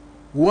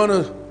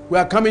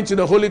are coming to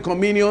the Holy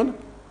Communion.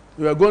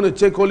 We are going to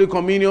take Holy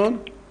Communion.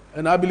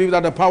 And I believe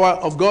that the power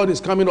of God is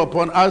coming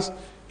upon us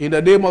in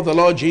the name of the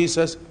Lord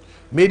Jesus.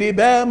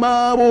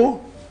 Midibemawo,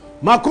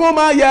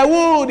 makoma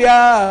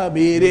Yehudia,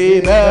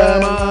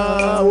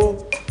 midibemawo,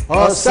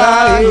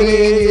 osai.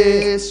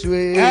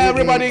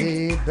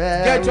 Everybody,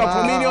 get your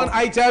communion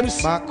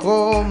items.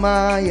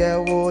 Makoma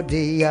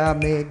Yehudia,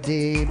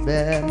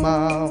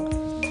 midibemawo.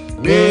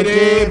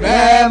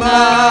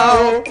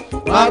 Midibemao,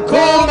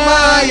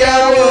 makoma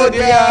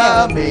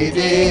Yehudia,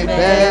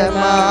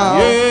 midibemao,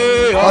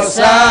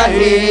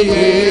 osahi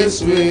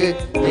Yeswe,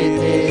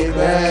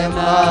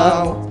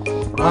 midibemao,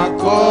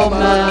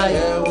 makoma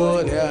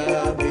Yehudia,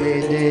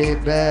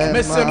 midibemao.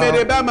 Mr.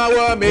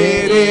 Midibemao,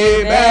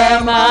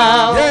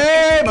 midibemao,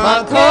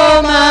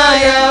 makoma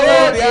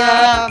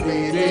Yehudia,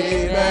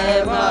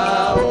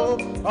 midibemao,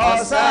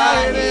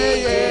 osahi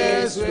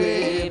Yeswe,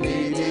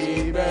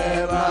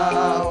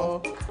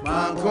 midibemao.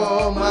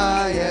 Makoma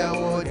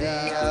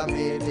Yehudia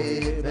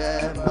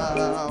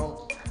midibemao.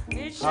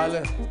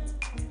 Hallelujah.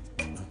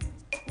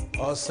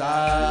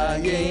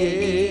 Osaye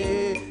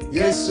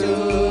Yesu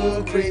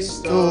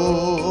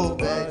Kristo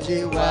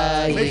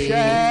bejiwaye.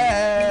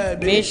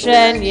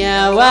 Mission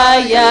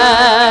Yawaya.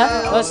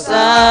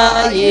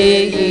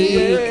 Osaye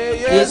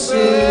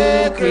Yesu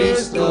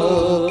Kristo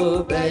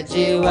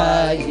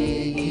bejiwaye.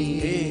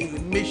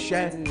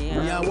 Mission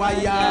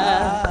Yawaya.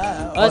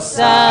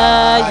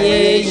 Osaye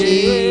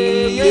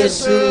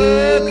Yesu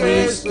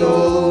Kristo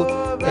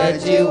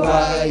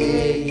bejiwaye.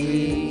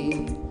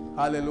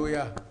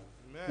 Hallelujah.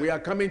 We are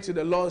coming to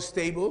the Lord's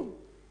table,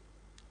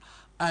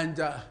 and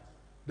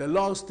the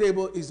Lord's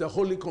table is the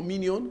Holy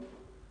Communion,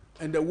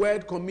 and the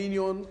word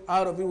communion,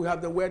 out of it we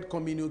have the word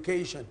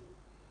communication.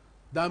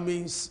 That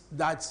means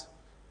that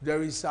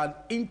there is an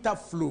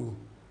interflow.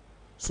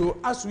 So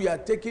as we are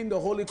taking the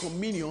Holy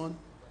Communion,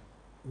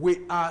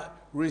 we are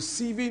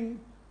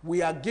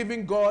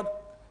giving God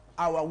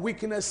our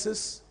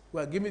weaknesses. We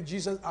are giving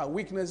Jesus our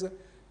weaknesses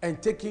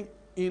and taking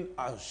in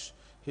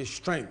his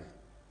strength.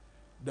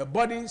 The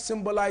body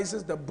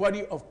symbolizes the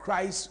body of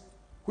Christ,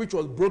 which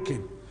was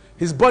broken.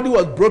 His body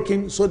was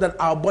broken so that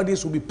our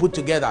bodies will be put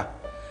together.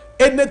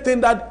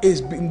 Anything that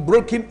is being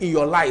broken in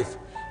your life,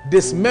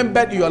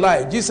 dismembered in your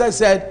life, Jesus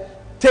said,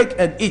 take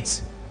and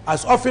eat.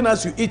 As often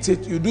as you eat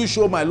it, you do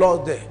show my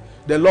Lord's death,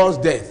 the Lord's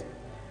death.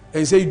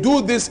 And he said,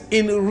 do this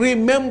in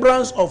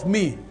remembrance of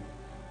me.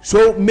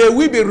 So may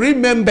we be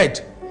remembered.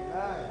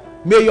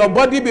 May your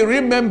body be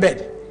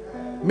remembered.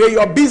 May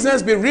your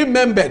business be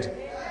remembered.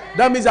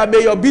 That means that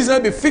may your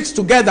business be fixed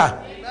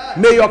together.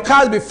 May your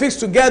cars be fixed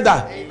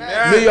together.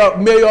 May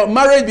your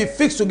marriage be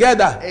fixed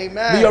together.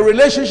 May your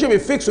relationship be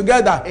fixed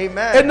together.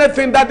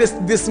 Anything that is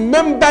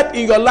dismembered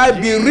in your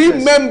life be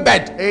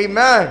remembered.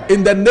 Amen.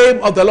 In the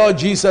name of the Lord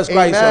Jesus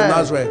Christ of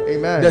Nazareth,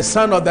 Amen. the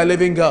Son of the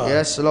living God.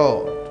 Yes,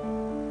 Lord.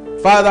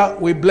 Father,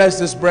 we bless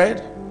this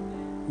bread.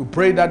 We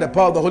pray that the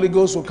power of the Holy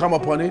Ghost will come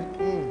upon it.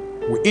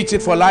 We eat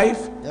it for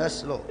life.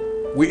 Yes, Lord.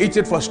 We eat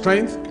it for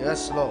strength.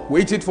 Yes, Lord.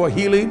 We eat it for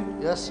healing.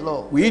 Yes,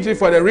 Lord. We eat it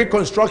for the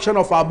reconstruction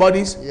of our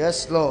bodies.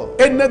 Yes,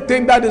 Lord.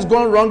 Anything that is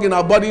going wrong in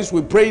our bodies,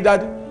 we pray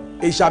that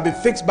it shall be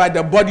fixed by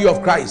the body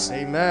of Christ.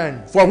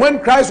 Amen. For when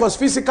Christ was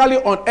physically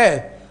on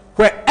earth,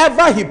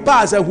 wherever he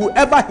passed and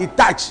whoever he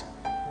touched,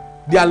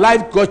 their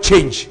life got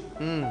changed.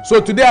 So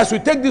today, as we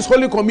take this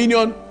Holy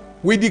Communion,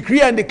 we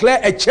decree and declare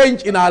a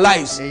change in our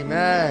lives.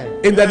 Amen.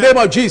 In the name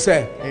of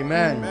Jesus.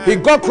 Amen. He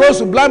got close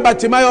to blind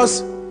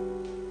Bartimaeus,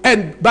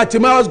 and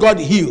Bartimaeus got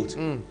healed.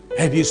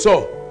 And he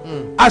saw.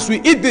 As we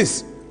eat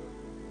this,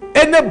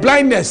 any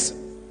blindness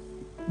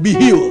be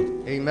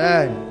healed.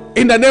 Amen.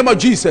 In the name of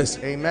Jesus.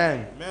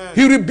 Amen.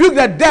 He rebuked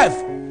the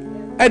deaf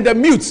and the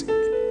mute,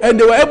 and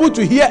they were able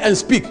to hear and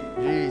speak.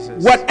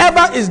 Jesus.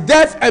 Whatever is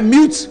deaf and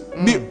mute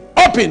be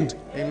opened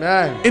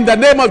Amen. In the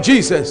name of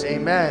Jesus.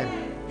 Amen.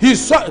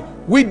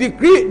 We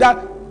decree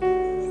that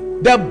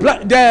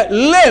the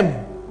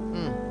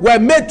lame were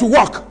made to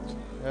walk.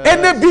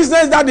 Any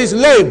business that is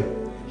lame,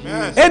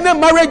 any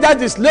marriage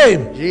that is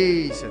lame,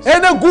 Jesus.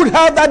 any good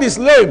health that is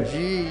lame,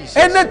 Jesus.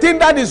 anything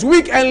that is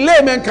weak and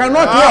lame and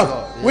cannot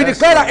walk, we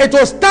declare that it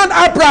will stand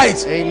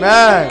upright.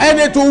 Amen. And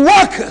it will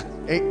walk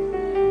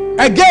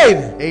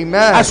again.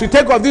 Amen. As we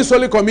take of this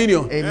Holy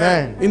Communion.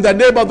 Amen. In the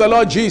name of the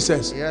Lord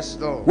Jesus. Yes,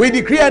 Lord. We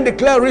decree and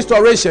declare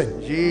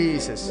restoration.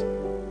 Jesus.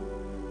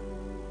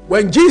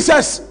 When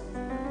Jesus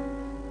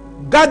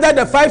gathered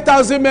the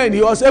 5,000 men,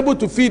 he was able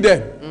to feed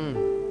them.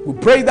 We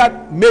pray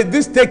that may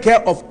this take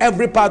care of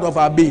every part of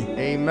our being.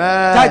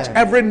 Amen. Touch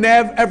every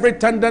nerve, every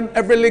tendon,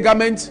 every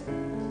ligament.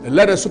 And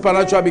let the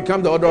supernatural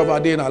become the order of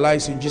our day in our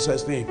lives in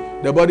Jesus' name.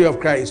 The body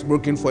of Christ is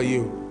broken for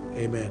you.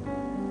 Amen.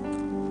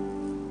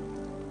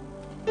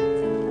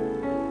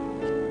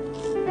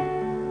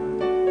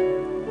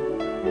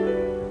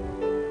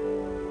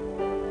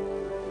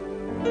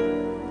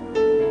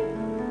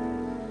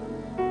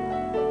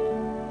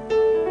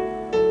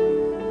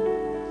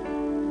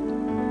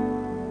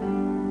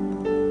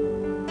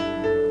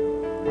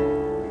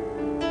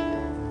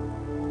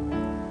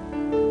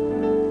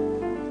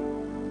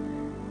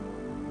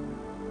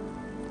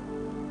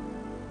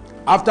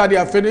 After they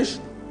are finished,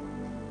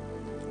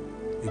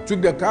 he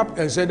took the cup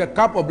and said, the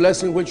cup of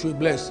blessing which we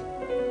bless.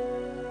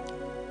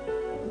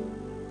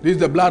 This is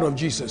the blood of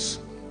Jesus.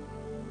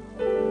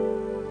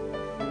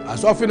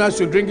 As often as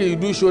you drink it, you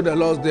do show the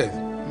Lord's death.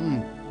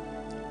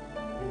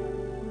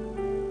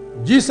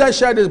 Jesus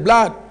shed his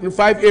blood in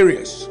 5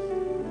 areas.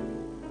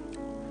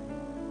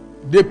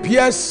 They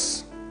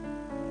pierced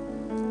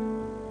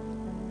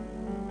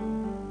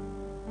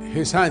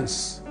his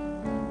hands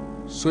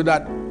so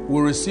that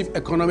we receive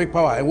economic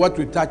power, and what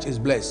we touch is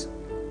blessed.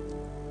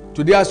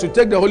 Today, as you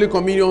take the Holy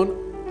Communion,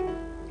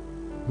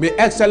 may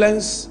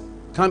excellence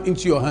come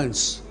into your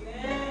hands.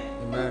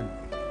 Amen.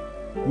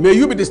 May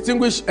you be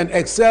distinguished and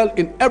excel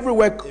in every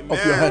work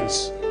of your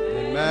hands.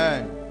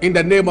 Amen. In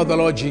the name of the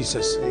Lord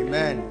Jesus.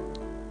 Amen.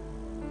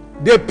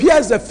 They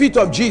pierced the feet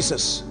of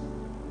Jesus.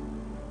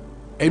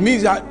 It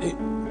means that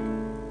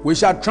we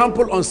shall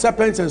trample on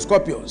serpents and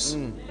scorpions.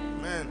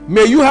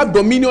 May you have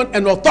dominion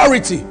and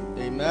authority.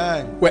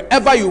 Amen.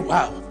 Wherever you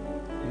are.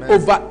 Amen.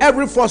 Over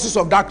every forces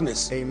of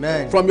darkness.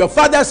 Amen. From your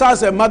father's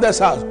house and mother's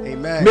house.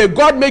 Amen. May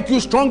God make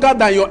you stronger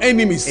than your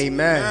enemies.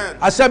 Amen.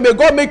 I said, may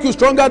God make you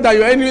stronger than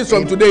your enemies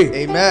from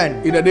today.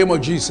 Amen. In the name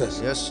of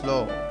Jesus. Yes,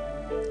 Lord.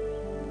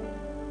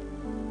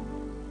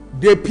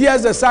 They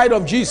pierced the side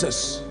of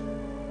Jesus.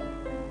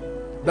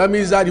 That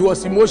means that he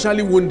was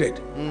emotionally wounded.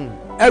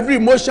 Every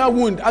emotional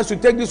wound, as you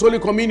take this Holy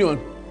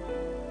Communion,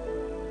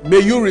 may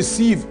you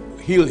receive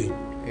healing.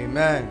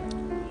 Amen.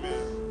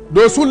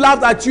 Those who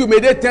laughed at you, may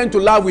they tend to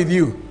laugh with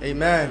you.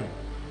 Amen.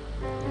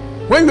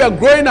 When you are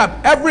growing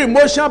up, every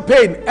emotional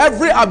pain,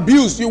 every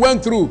abuse you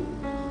went through,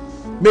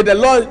 may the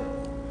Lord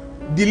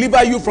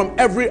deliver you from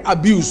every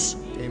abuse.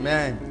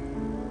 Amen.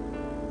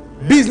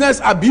 Business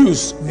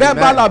abuse,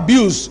 verbal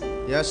abuse,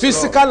 yes,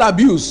 physical Lord.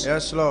 abuse.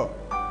 Yes, Lord.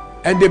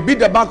 And they beat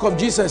the back of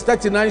Jesus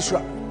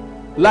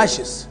 39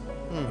 lashes.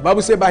 The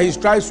Bible says by his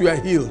stripes we are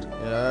healed.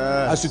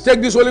 Yes. As you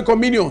take this Holy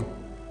Communion,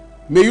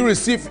 may you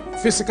receive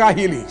physical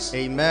healings.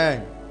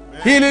 Amen.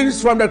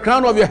 Healings from the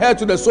crown of your head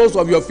to the soles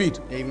of your feet.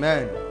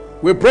 Amen.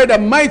 We pray the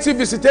mighty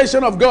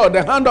visitation of God,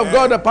 the hand of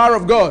God, the power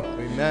of God.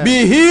 Amen.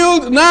 Be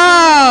healed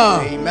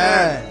now.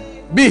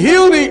 Amen. Be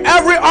healed in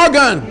every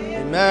organ,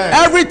 Amen.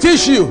 every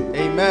tissue,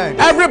 Amen.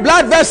 every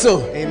blood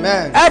vessel,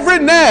 Amen. every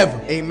nerve,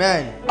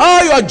 Amen.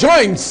 all your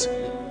joints.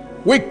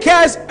 We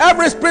curse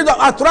every spirit of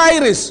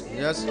arthritis,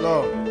 Yes,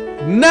 Lord.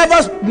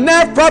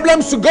 nerve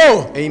problems to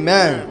go,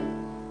 Amen.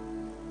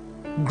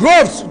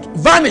 growths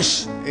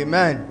vanish,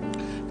 Amen.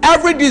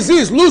 every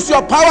disease lose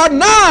your power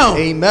now.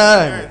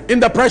 Amen. In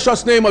the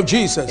precious name of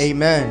Jesus.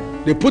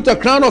 Amen. They put a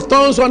crown of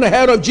thorns on the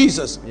head of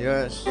Jesus.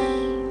 Yes.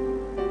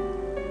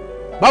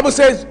 Bible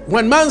says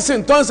when man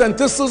sinned, thorns and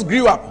thistles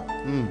grew up.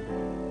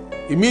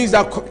 It means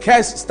that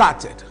curse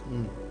started.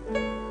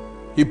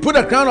 He put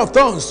a crown of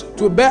thorns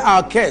to bear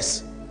our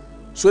curse,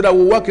 so that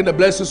we walk in the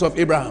blessings of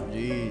Abraham.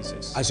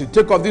 Jesus. As you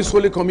take of this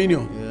Holy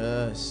Communion,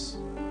 Yes.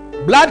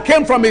 blood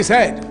came from his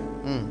head.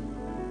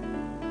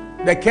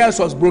 The curse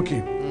was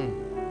broken.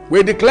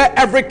 We declare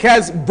every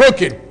curse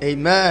broken.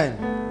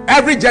 Amen.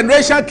 Every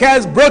generation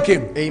curse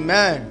broken.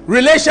 Amen.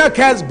 Relational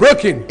curse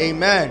broken.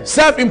 Amen.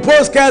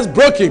 Self-imposed curse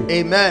broken.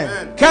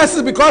 Amen.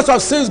 Curses because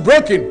of sins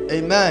broken.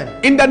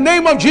 Amen. In the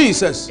name of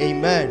Jesus,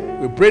 Amen.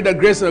 we pray the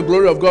grace and the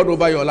glory of God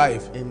over your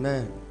life.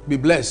 Amen. Be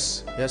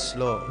blessed. Yes,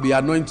 Lord. Be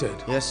anointed.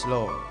 Yes,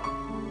 Lord.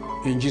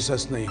 In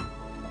Jesus' name.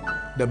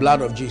 The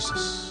blood of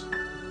Jesus.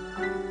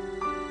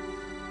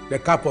 The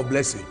cup of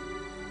blessing.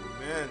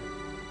 Amen.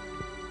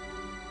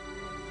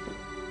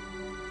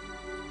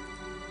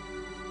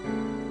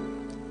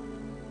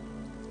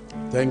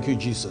 Thank you,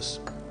 Jesus.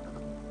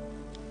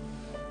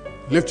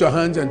 Lift your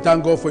hands and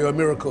thank God for your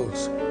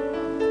miracles.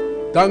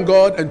 Thank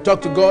God and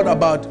talk to God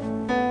about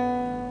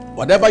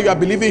whatever you are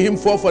believing Him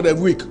for the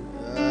week.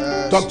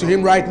 Yes. Talk to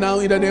him right now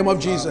in the name of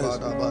Jesus.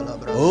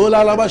 Oh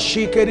la la ba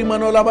shikeri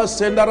mano la ba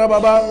senda ra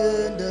baba.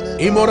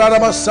 Imora ra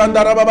ba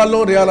sanda ra baba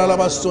lori la la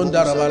ba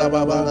sonda ra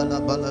baba.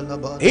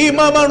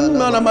 Imama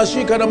na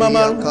mashika na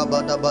mama.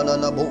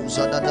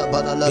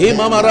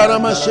 Imama ra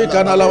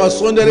mashika na la ba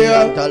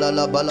sonderia.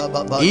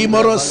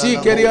 Imoro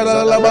sikeri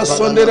la la ba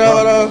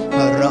sondera.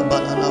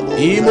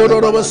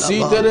 Imoro ro ba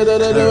sitere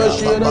de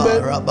shira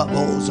be.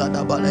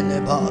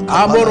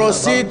 Amoro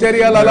siteri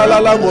la la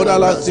la mora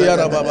la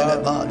siara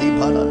baba.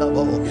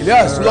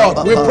 Yes,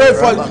 Lord, we pray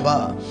for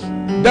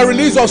the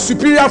release of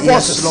superior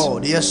forces.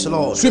 Yes,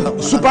 Lord.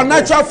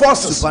 Supernatural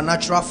forces.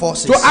 Supernatural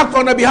forces. To act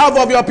on the behalf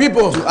of your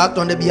people. To act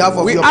on the behalf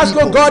of we your ask,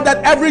 people. oh God,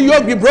 that every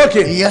yoke be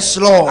broken. Yes,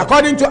 Lord.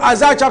 According to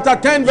Isaiah chapter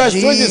 10, verse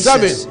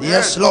 27.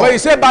 Yes, Lord. Where he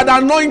said, by the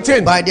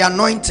anointing. By the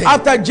anointing.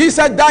 After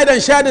Jesus died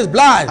and shed his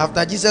blood.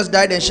 After Jesus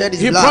died and shed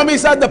his blood. He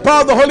promised us the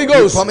power of the Holy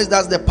Ghost. He promised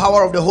us the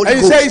power of the Holy Ghost.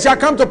 And he said, it shall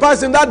come to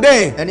pass in that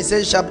day. And he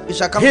said, it shall come to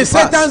pass. His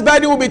Satan's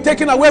burden will be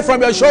taken away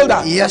from your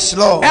shoulder. Yes,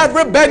 Lord.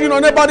 Every burden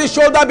on anybody's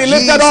shoulder be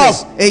lifted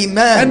off.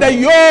 Amen. And the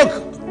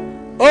yoke,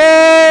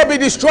 be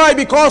destroyed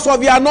because of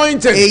the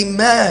anointing.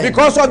 Amen.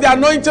 Because of the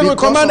anointing, we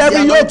command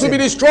every yoke to be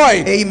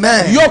destroyed.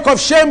 Amen. Yoke of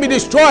shame be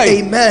destroyed.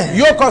 Amen.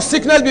 Yoke of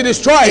sickness be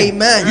destroyed.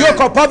 Amen.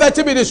 Yoke of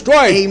poverty be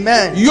destroyed.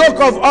 Amen.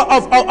 Yoke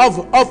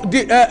of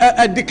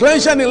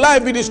declension in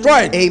life be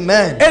destroyed.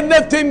 Amen.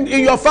 Anything in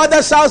your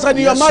father's house and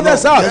in your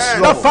mother's house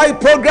that fight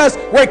progress,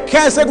 we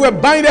curse it, we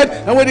bind it,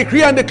 and we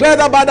decree and declare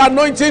that by the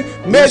anointing,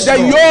 may the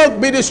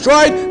yoke be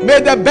destroyed, may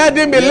the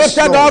burden be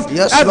lifted off,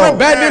 every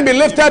burden be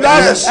lifted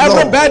off,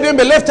 every burden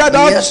be lifted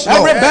off,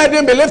 every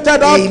burden be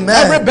lifted off,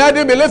 every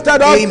burden be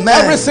lifted off,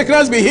 every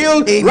sickness be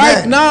healed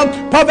right now.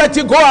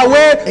 Poverty go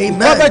away,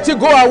 poverty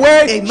go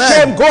away,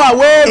 shame go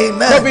away,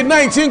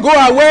 COVID-19 go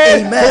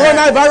away,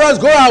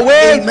 coronavirus go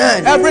away,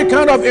 every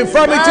kind of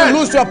infirmity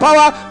lose your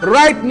power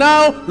right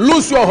now,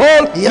 lose your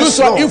hold, lose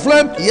your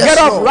influence, get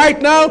off right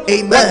now.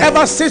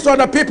 Whatever sits on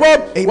the people,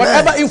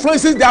 whatever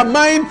influences their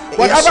mind,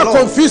 whatever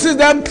confuses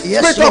them,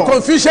 spirit of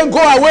confusion go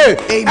away.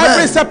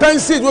 Every serpent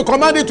seed, we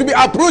command it to be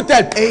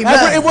uprooted.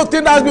 Every evil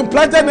thing that has been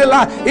planted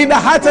in the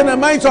hearts and the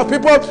minds of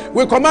people,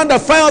 we command the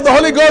fire of the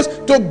Holy Ghost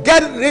to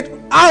get it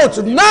out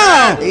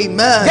now.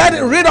 Amen.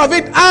 Get rid of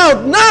it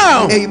out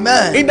now.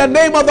 Amen. In the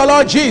name of the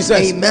Lord Jesus.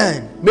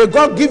 Amen. May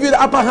God give you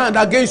the upper hand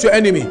against your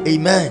enemy.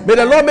 Amen. May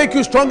the Lord make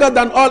you stronger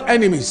than all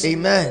enemies.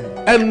 Amen.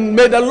 And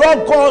may the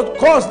Lord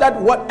cause that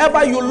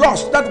whatever you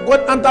lost that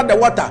went under the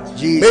water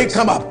may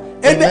come up.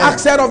 Any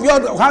accent of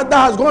yours that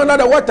has gone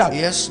under the water,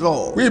 yes,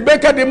 Lord, we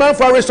make a demand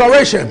for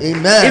restoration.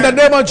 Amen. In the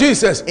name of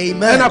Jesus.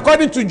 Amen. And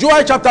according to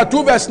Joel chapter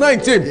 2 verse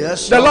 19,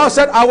 yes, the Lord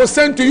said, I will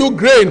send to you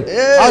grain.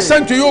 I'll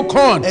send to you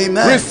corn.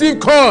 Amen. Receive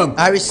corn.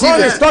 I receive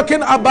corn it. is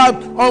talking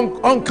about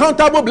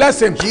uncountable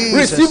blessings.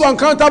 Jesus. Receive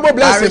uncountable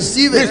blessings. I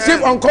receive it.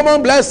 Receive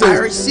uncommon blessings. I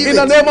receive in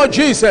the name of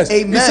Jesus.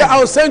 Amen. He said, I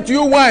will send to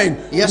you wine.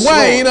 Yes,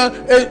 wine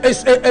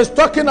is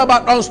talking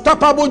about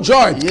unstoppable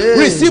joy. Yes.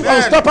 Receive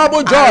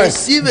unstoppable joy. I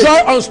receive it.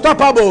 Joy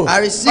unstoppable. I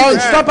receive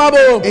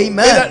it.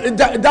 Amen.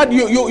 That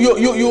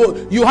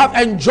you have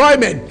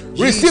enjoyment.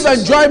 Jesus. Receive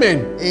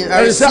enjoyment.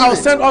 And he said, I'll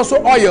send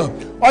also oil.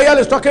 Oil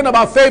is talking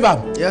about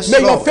favor. Yes, may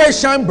Lord. your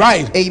face shine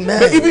bright. Amen.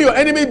 May even your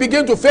enemies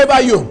begin to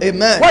favor you.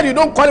 Amen. What you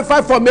don't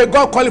qualify for, may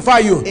God qualify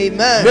you.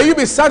 Amen. May you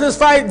be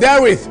satisfied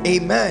therewith.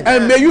 Amen.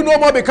 And may you no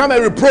more become a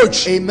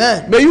reproach.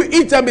 Amen. May you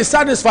eat and be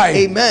satisfied.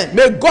 Amen.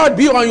 May God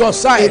be on your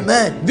side.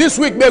 Amen. This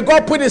week, may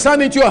God put his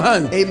hand into your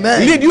hand.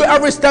 Amen. Lead you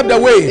every step the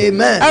way.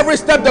 Amen. Every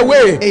step the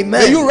way. Amen.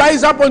 May you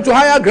rise up onto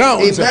higher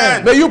grounds.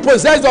 Amen. May you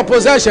possess your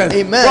possession.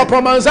 Amen.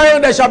 For Mount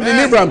Zion there shall be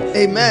deliverance.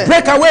 Amen.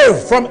 Break away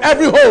from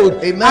every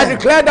hold. Amen. I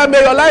declare that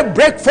may your life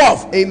break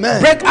forth. Amen.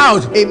 Break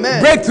out.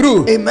 Amen. Break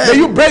through. Amen. May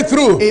you break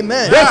through.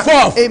 Amen. Break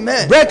forth.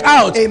 Amen. Break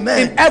out.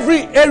 Amen. In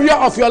every area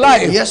of your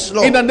life. Yes,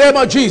 Lord. In the name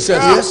of Jesus.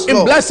 Yes, in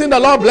Lord. blessing, the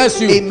Lord bless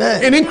you.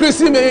 Amen. In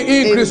increasing, may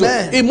he increase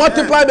Amen. you. In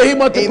multiply, may he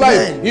multiply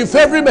Amen. you. In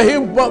favoring, may he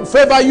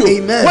favor you.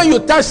 Amen. When you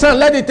touch sand,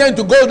 let it turn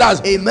to gold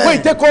dust. Amen. When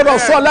you take hold of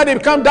sword, let it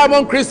become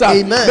diamond crystal.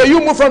 Amen. May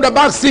you move from the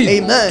back seat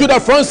Amen. to the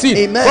front seat.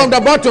 Amen. From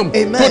the bottom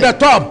Amen. to the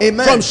top.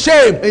 Amen. From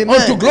shame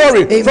Amen. unto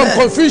glory. Amen. From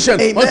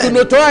confusion Amen. unto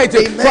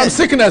notoriety. Amen. From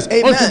sickness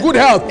Amen. unto good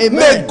health. Amen.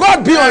 May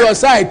God be on your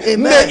side.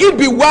 Amen. May it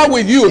be well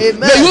with you. Amen.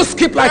 May you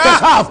skip like a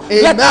calf.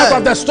 Let Amen. out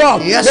of the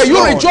storm. Yes, May you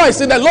Lord.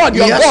 rejoice in the Lord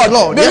your Yes, God.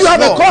 Lord. May you Yes, have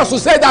Lord. a cause to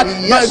say that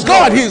Yes, my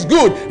God, Lord. he is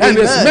good and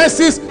his Amen.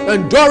 mercies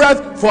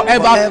endureth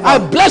forever. I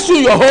bless you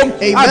in your home.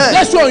 I Amen.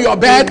 bless you on your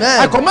bed. Amen.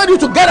 I command you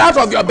to get out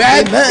of your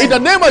bed Amen. in the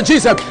name of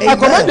Jesus. I Amen.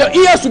 command your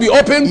ears to be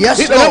open Yes,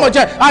 in the name of Lord.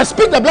 Jesus. I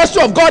speak the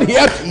blessing of God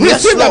here.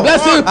 Yes, Receive the Lord.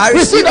 blessing. I Receive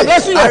receive the it.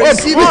 blessing in I your home.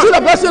 receive it. Receive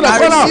the blessing in the I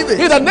corner. receive it.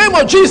 In the name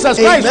of Jesus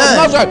Christ of Amen.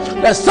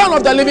 Nazareth, the Son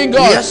of the living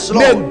God. Yes,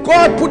 May Lord.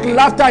 God put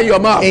laughter in your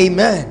mouth.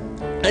 Amen.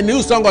 A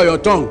new song on your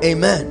tongue.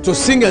 Amen. To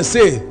sing and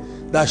say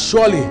that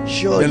surely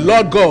Surely. the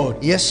Lord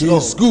God Yes, he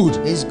Lord. is good,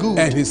 Is good.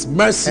 and his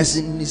mercies, As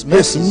in his his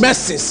mercies.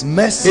 mercies,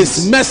 Mercies.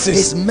 his mercies,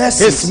 His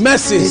mercies. his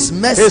mercies, His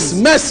mercies.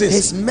 his mercies,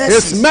 His mercies.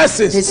 his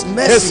mercies, His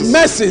mercies. his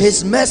mercies,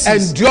 His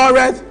mercies.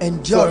 endureth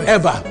Endureth.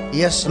 forever.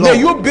 Yes,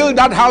 May Lord. you build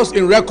that house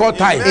in record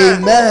time.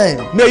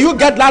 Amen. May you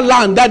get that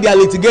land that they are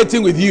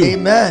litigating with you.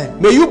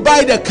 Amen. May you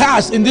buy the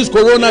cars in this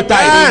corona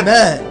time.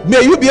 Amen.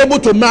 May you be able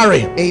to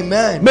marry.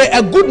 Amen. May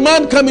a good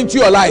man come into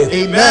your life.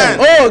 Amen.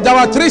 Oh, there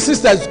are 3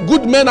 sisters.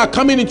 Good men are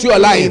coming into your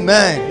life.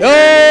 Amen.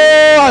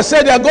 Oh, I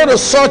said they are going to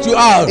sort you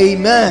out.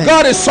 Amen.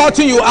 God is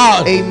sorting you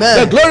out.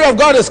 Amen. The glory of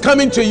God is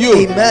coming to you.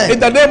 Amen. In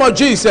the name of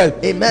Jesus.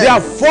 Amen. There are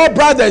 4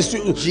 brothers.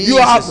 You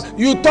Jesus.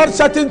 thought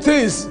certain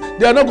things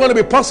they are not going to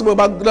be possible,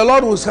 but the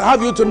Lord will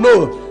have you to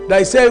know that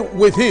He said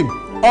with Him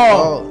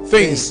all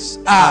things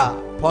are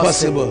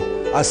possible.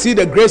 I see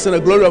the grace and the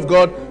glory of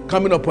God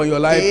coming upon your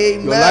life.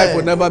 Amen. Your life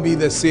will never be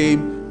the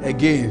same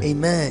again.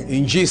 Amen.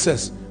 In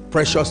Jesus'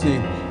 precious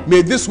name.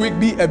 May this week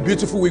be a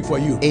beautiful week for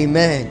you.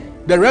 Amen.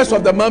 The rest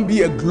of the month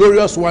be a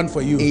glorious one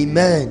for you.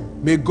 Amen.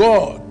 May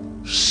God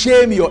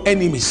shame your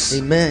enemies.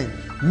 Amen.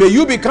 May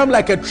you become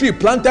like a tree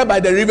planted by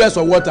the rivers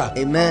of water.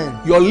 Amen.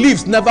 Your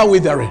leaves never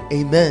withering.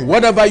 Amen.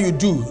 Whatever you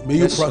do, may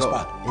you Yes, prosper.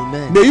 Lord.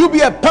 Amen. May you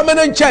be a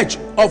permanent church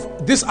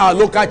of this our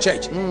local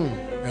church.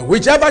 And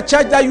whichever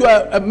church that you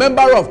are a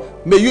member of,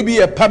 may you be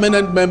a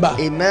permanent member.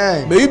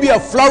 Amen. May you be a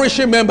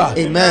flourishing member.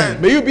 Amen.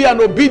 May you be an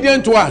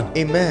obedient one.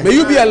 Amen. May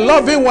you be a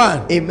loving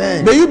one.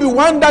 Amen. May you be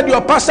one that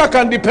your pastor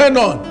can depend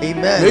on.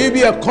 Amen. May you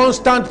be a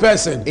constant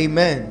person.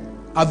 Amen.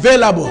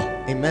 Available,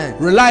 Amen.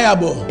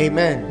 reliable,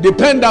 Amen.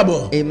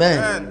 dependable,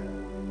 Amen.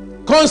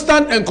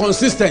 constant and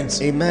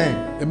consistent. Amen.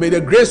 And may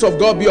the grace of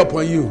God be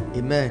upon you.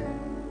 Amen.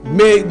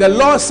 May the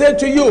Lord say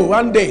to you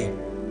one day,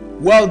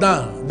 well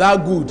done, thou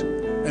good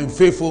and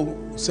faithful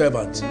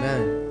servant.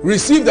 Amen.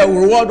 Receive the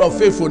reward of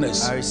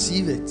faithfulness. I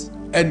receive it.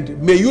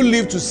 And may you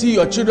live to see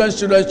your children's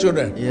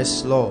children.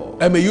 Yes,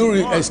 Lord. And may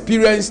you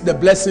experience the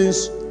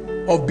blessings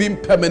of being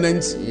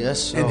permanent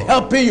Yes, and Lord.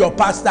 helping your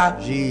pastor,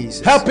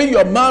 Jesus. helping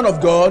your man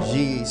of God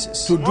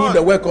Jesus. to do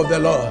the work of the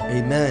Lord.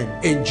 Amen.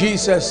 In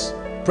Jesus'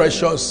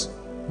 precious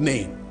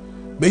name.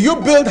 May you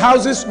build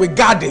houses with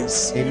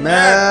gardens.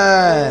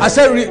 Amen. I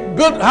said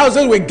build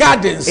houses with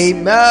gardens.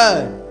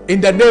 Amen. In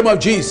the name of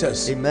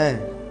Jesus.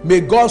 Amen.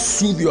 May God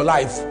soothe your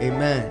life.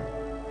 Amen.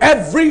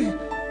 Every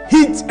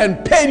heat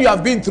and pain you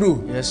have been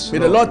through, Yes, may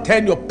Lord. the Lord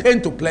turn your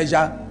pain to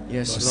pleasure,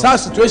 Yes, your Lord. sad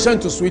situation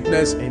to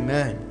sweetness,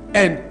 Amen.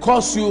 and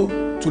cause you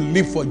to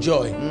live for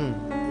joy.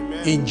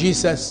 In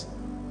Jesus'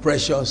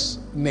 precious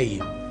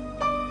name.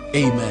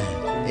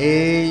 Amen.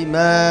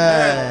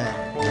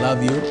 Amen.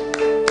 Love you.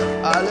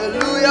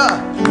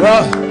 Hallelujah.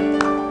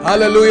 Well,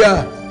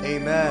 hallelujah.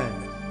 Amen.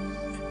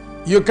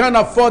 You can't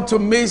afford to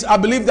miss. I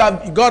believe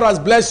that God has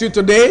blessed you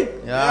today.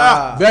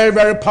 Yeah. Very,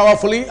 very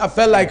powerfully. I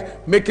felt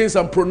like making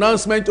some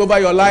pronouncement over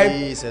your life.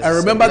 Jesus, And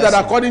remember it's a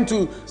that blessing. according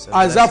to It's a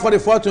Isaiah blessing.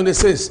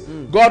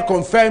 44:26, God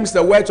confirms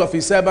the words of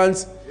his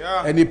servants,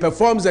 Yeah. and he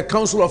performs the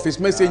counsel of his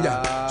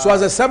messenger. So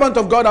as a servant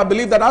of God, I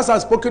believe that as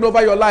I've spoken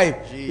over your life,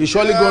 it's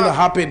surely going to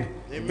happen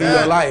in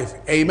your life.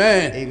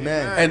 Amen.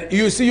 Amen. And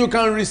you see, you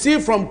can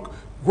receive from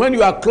when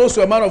you are close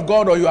to a man of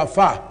God or you are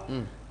far.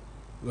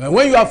 And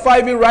when you are far,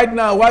 even right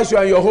now, whilst you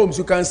are in your homes,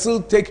 you can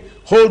still take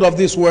hold of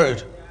this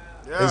word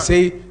and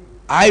say,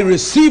 I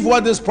receive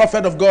what this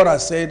prophet of God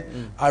has said.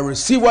 I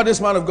receive what this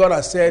man of God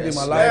has said in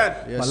my life.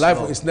 Yes, my life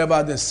Lord. is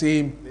never the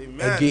same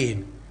Amen.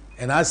 again.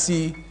 And I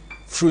see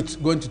fruit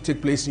going to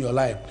take place in your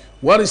life.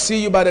 Want to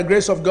see you by the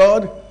grace of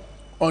God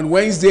on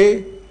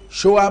Wednesday?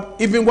 Show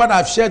up. Even what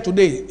I've shared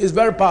today is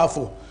very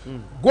powerful.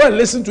 Go and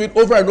listen to it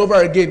over and over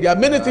again. There are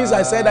many things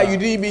I said that you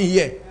didn't even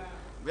hear.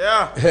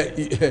 Yeah.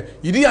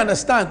 You didn't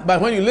understand,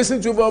 but when you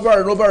listen to it over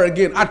and over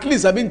again, at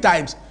least 7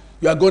 times,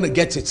 you are going to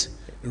get it.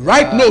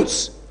 Write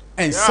notes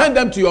and send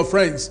them to your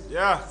friends.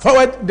 Yeah.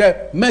 Forward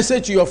the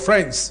message to your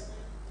friends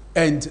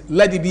and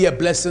let it be a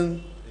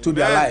blessing to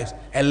their Amen. lives.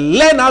 And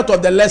learn out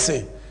of the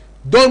lesson.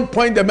 Don't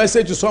point the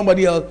message to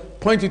somebody else.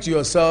 Point it to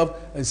yourself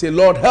and say,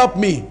 Lord, help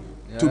me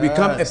to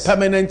become a Yes.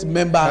 permanent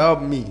member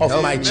Help me. of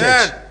Help my me.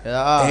 church.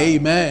 Yeah.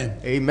 Amen.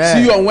 Amen.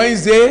 See you on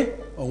Wednesday.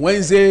 On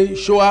Wednesday,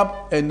 show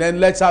up and then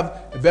let's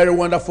have a very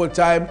wonderful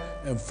time.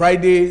 And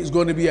Friday is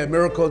going to be a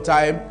miracle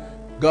time.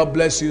 God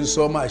bless you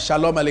so much.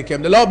 Shalom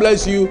Aleichem. The Lord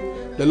bless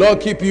you. The Lord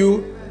keep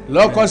you. The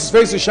Lord cause his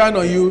face to shine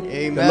on you.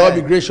 Amen. The Lord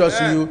be gracious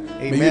to you.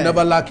 May you Amen.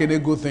 never lack any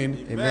good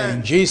thing. Amen.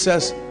 In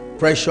Jesus'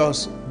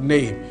 precious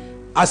name.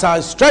 As I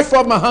stretch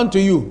forth my hand to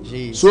you,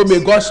 Jesus. so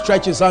may God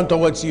stretch his hand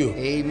towards you.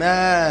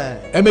 Amen.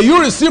 And may you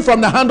receive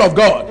from the hand of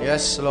God.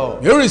 Yes,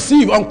 Lord. You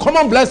receive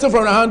uncommon blessing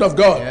from the hand of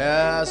God.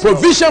 Yes, Lord.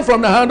 Provision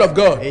from the hand of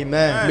God.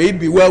 Amen. May it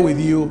be well with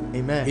you.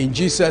 Amen. In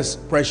Jesus'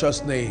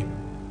 precious name.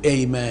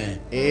 Amen.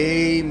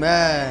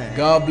 Amen.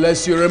 God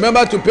bless you.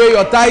 Remember to pay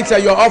your tithes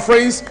and your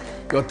offerings.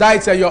 Your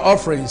tithes and your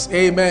offerings.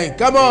 Amen.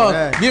 Come on.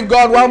 Amen. Give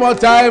God one more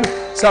time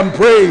some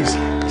praise.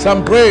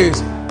 Some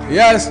praise.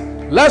 Yes.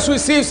 Let's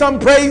receive some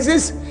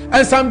praises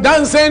and some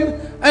dancing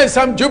and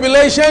some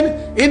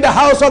jubilation in the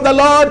house of the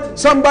Lord?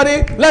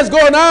 Somebody, let's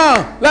go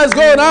now. Let's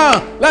go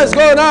now. Let's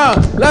go now.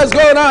 Let's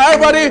go now.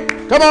 Everybody,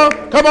 come on,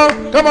 come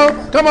on, come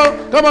on, come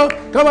on, come on,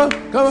 come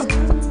on, come on.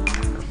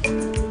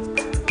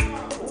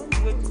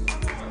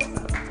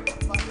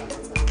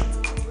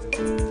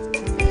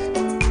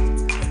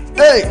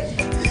 Hey,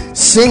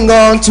 sing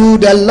unto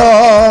the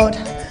Lord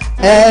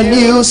a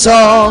new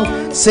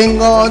song.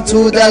 Sing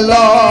unto the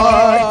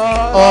Lord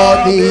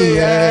all the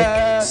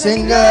earth.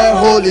 Sing a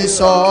holy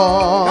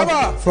song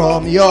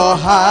from your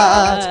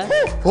heart.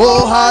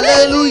 Oh,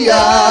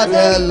 hallelujah,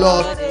 the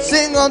Lord.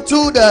 Sing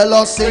unto the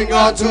Lord. Sing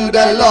unto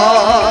the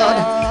Lord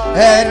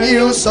a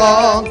new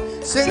song.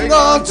 Sing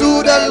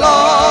unto the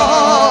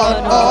Lord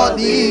all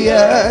the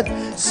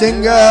earth.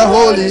 Sing a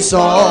holy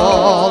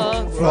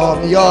song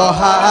from your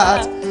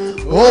heart.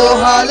 Oh,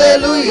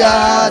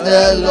 hallelujah,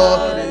 the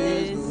Lord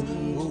is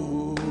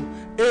good.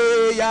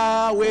 Hey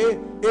Yahweh,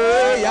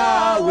 hey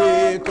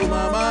Yahweh,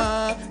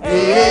 kumama.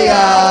 Hey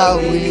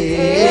Yahweh,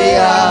 hey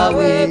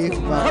Yahweh,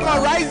 Come kumama.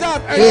 on, rise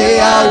up. Hey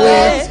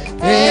Yahweh,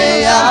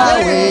 hey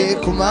Yahweh,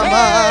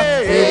 kumama.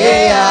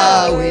 Hey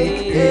Yahweh,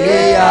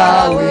 hey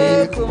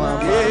Yahweh,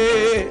 kumama.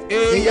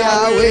 Hey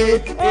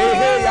Yahweh,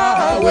 hey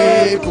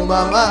Yahweh,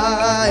 kumama.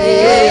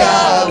 Hey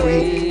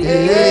Yahweh,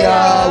 hey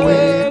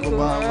Yahweh,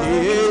 kumama.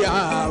 Hey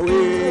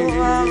Yahweh,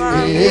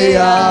 hey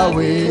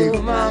Yahweh,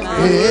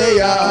 hey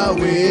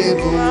Yahweh,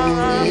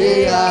 kumama.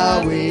 Hey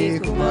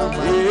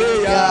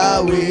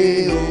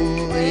Yahweh,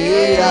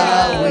 hey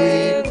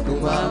Yahweh,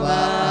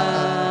 kumama.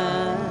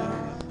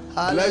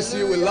 Bless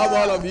you. We love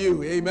all of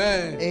you.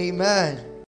 Amen. Amen.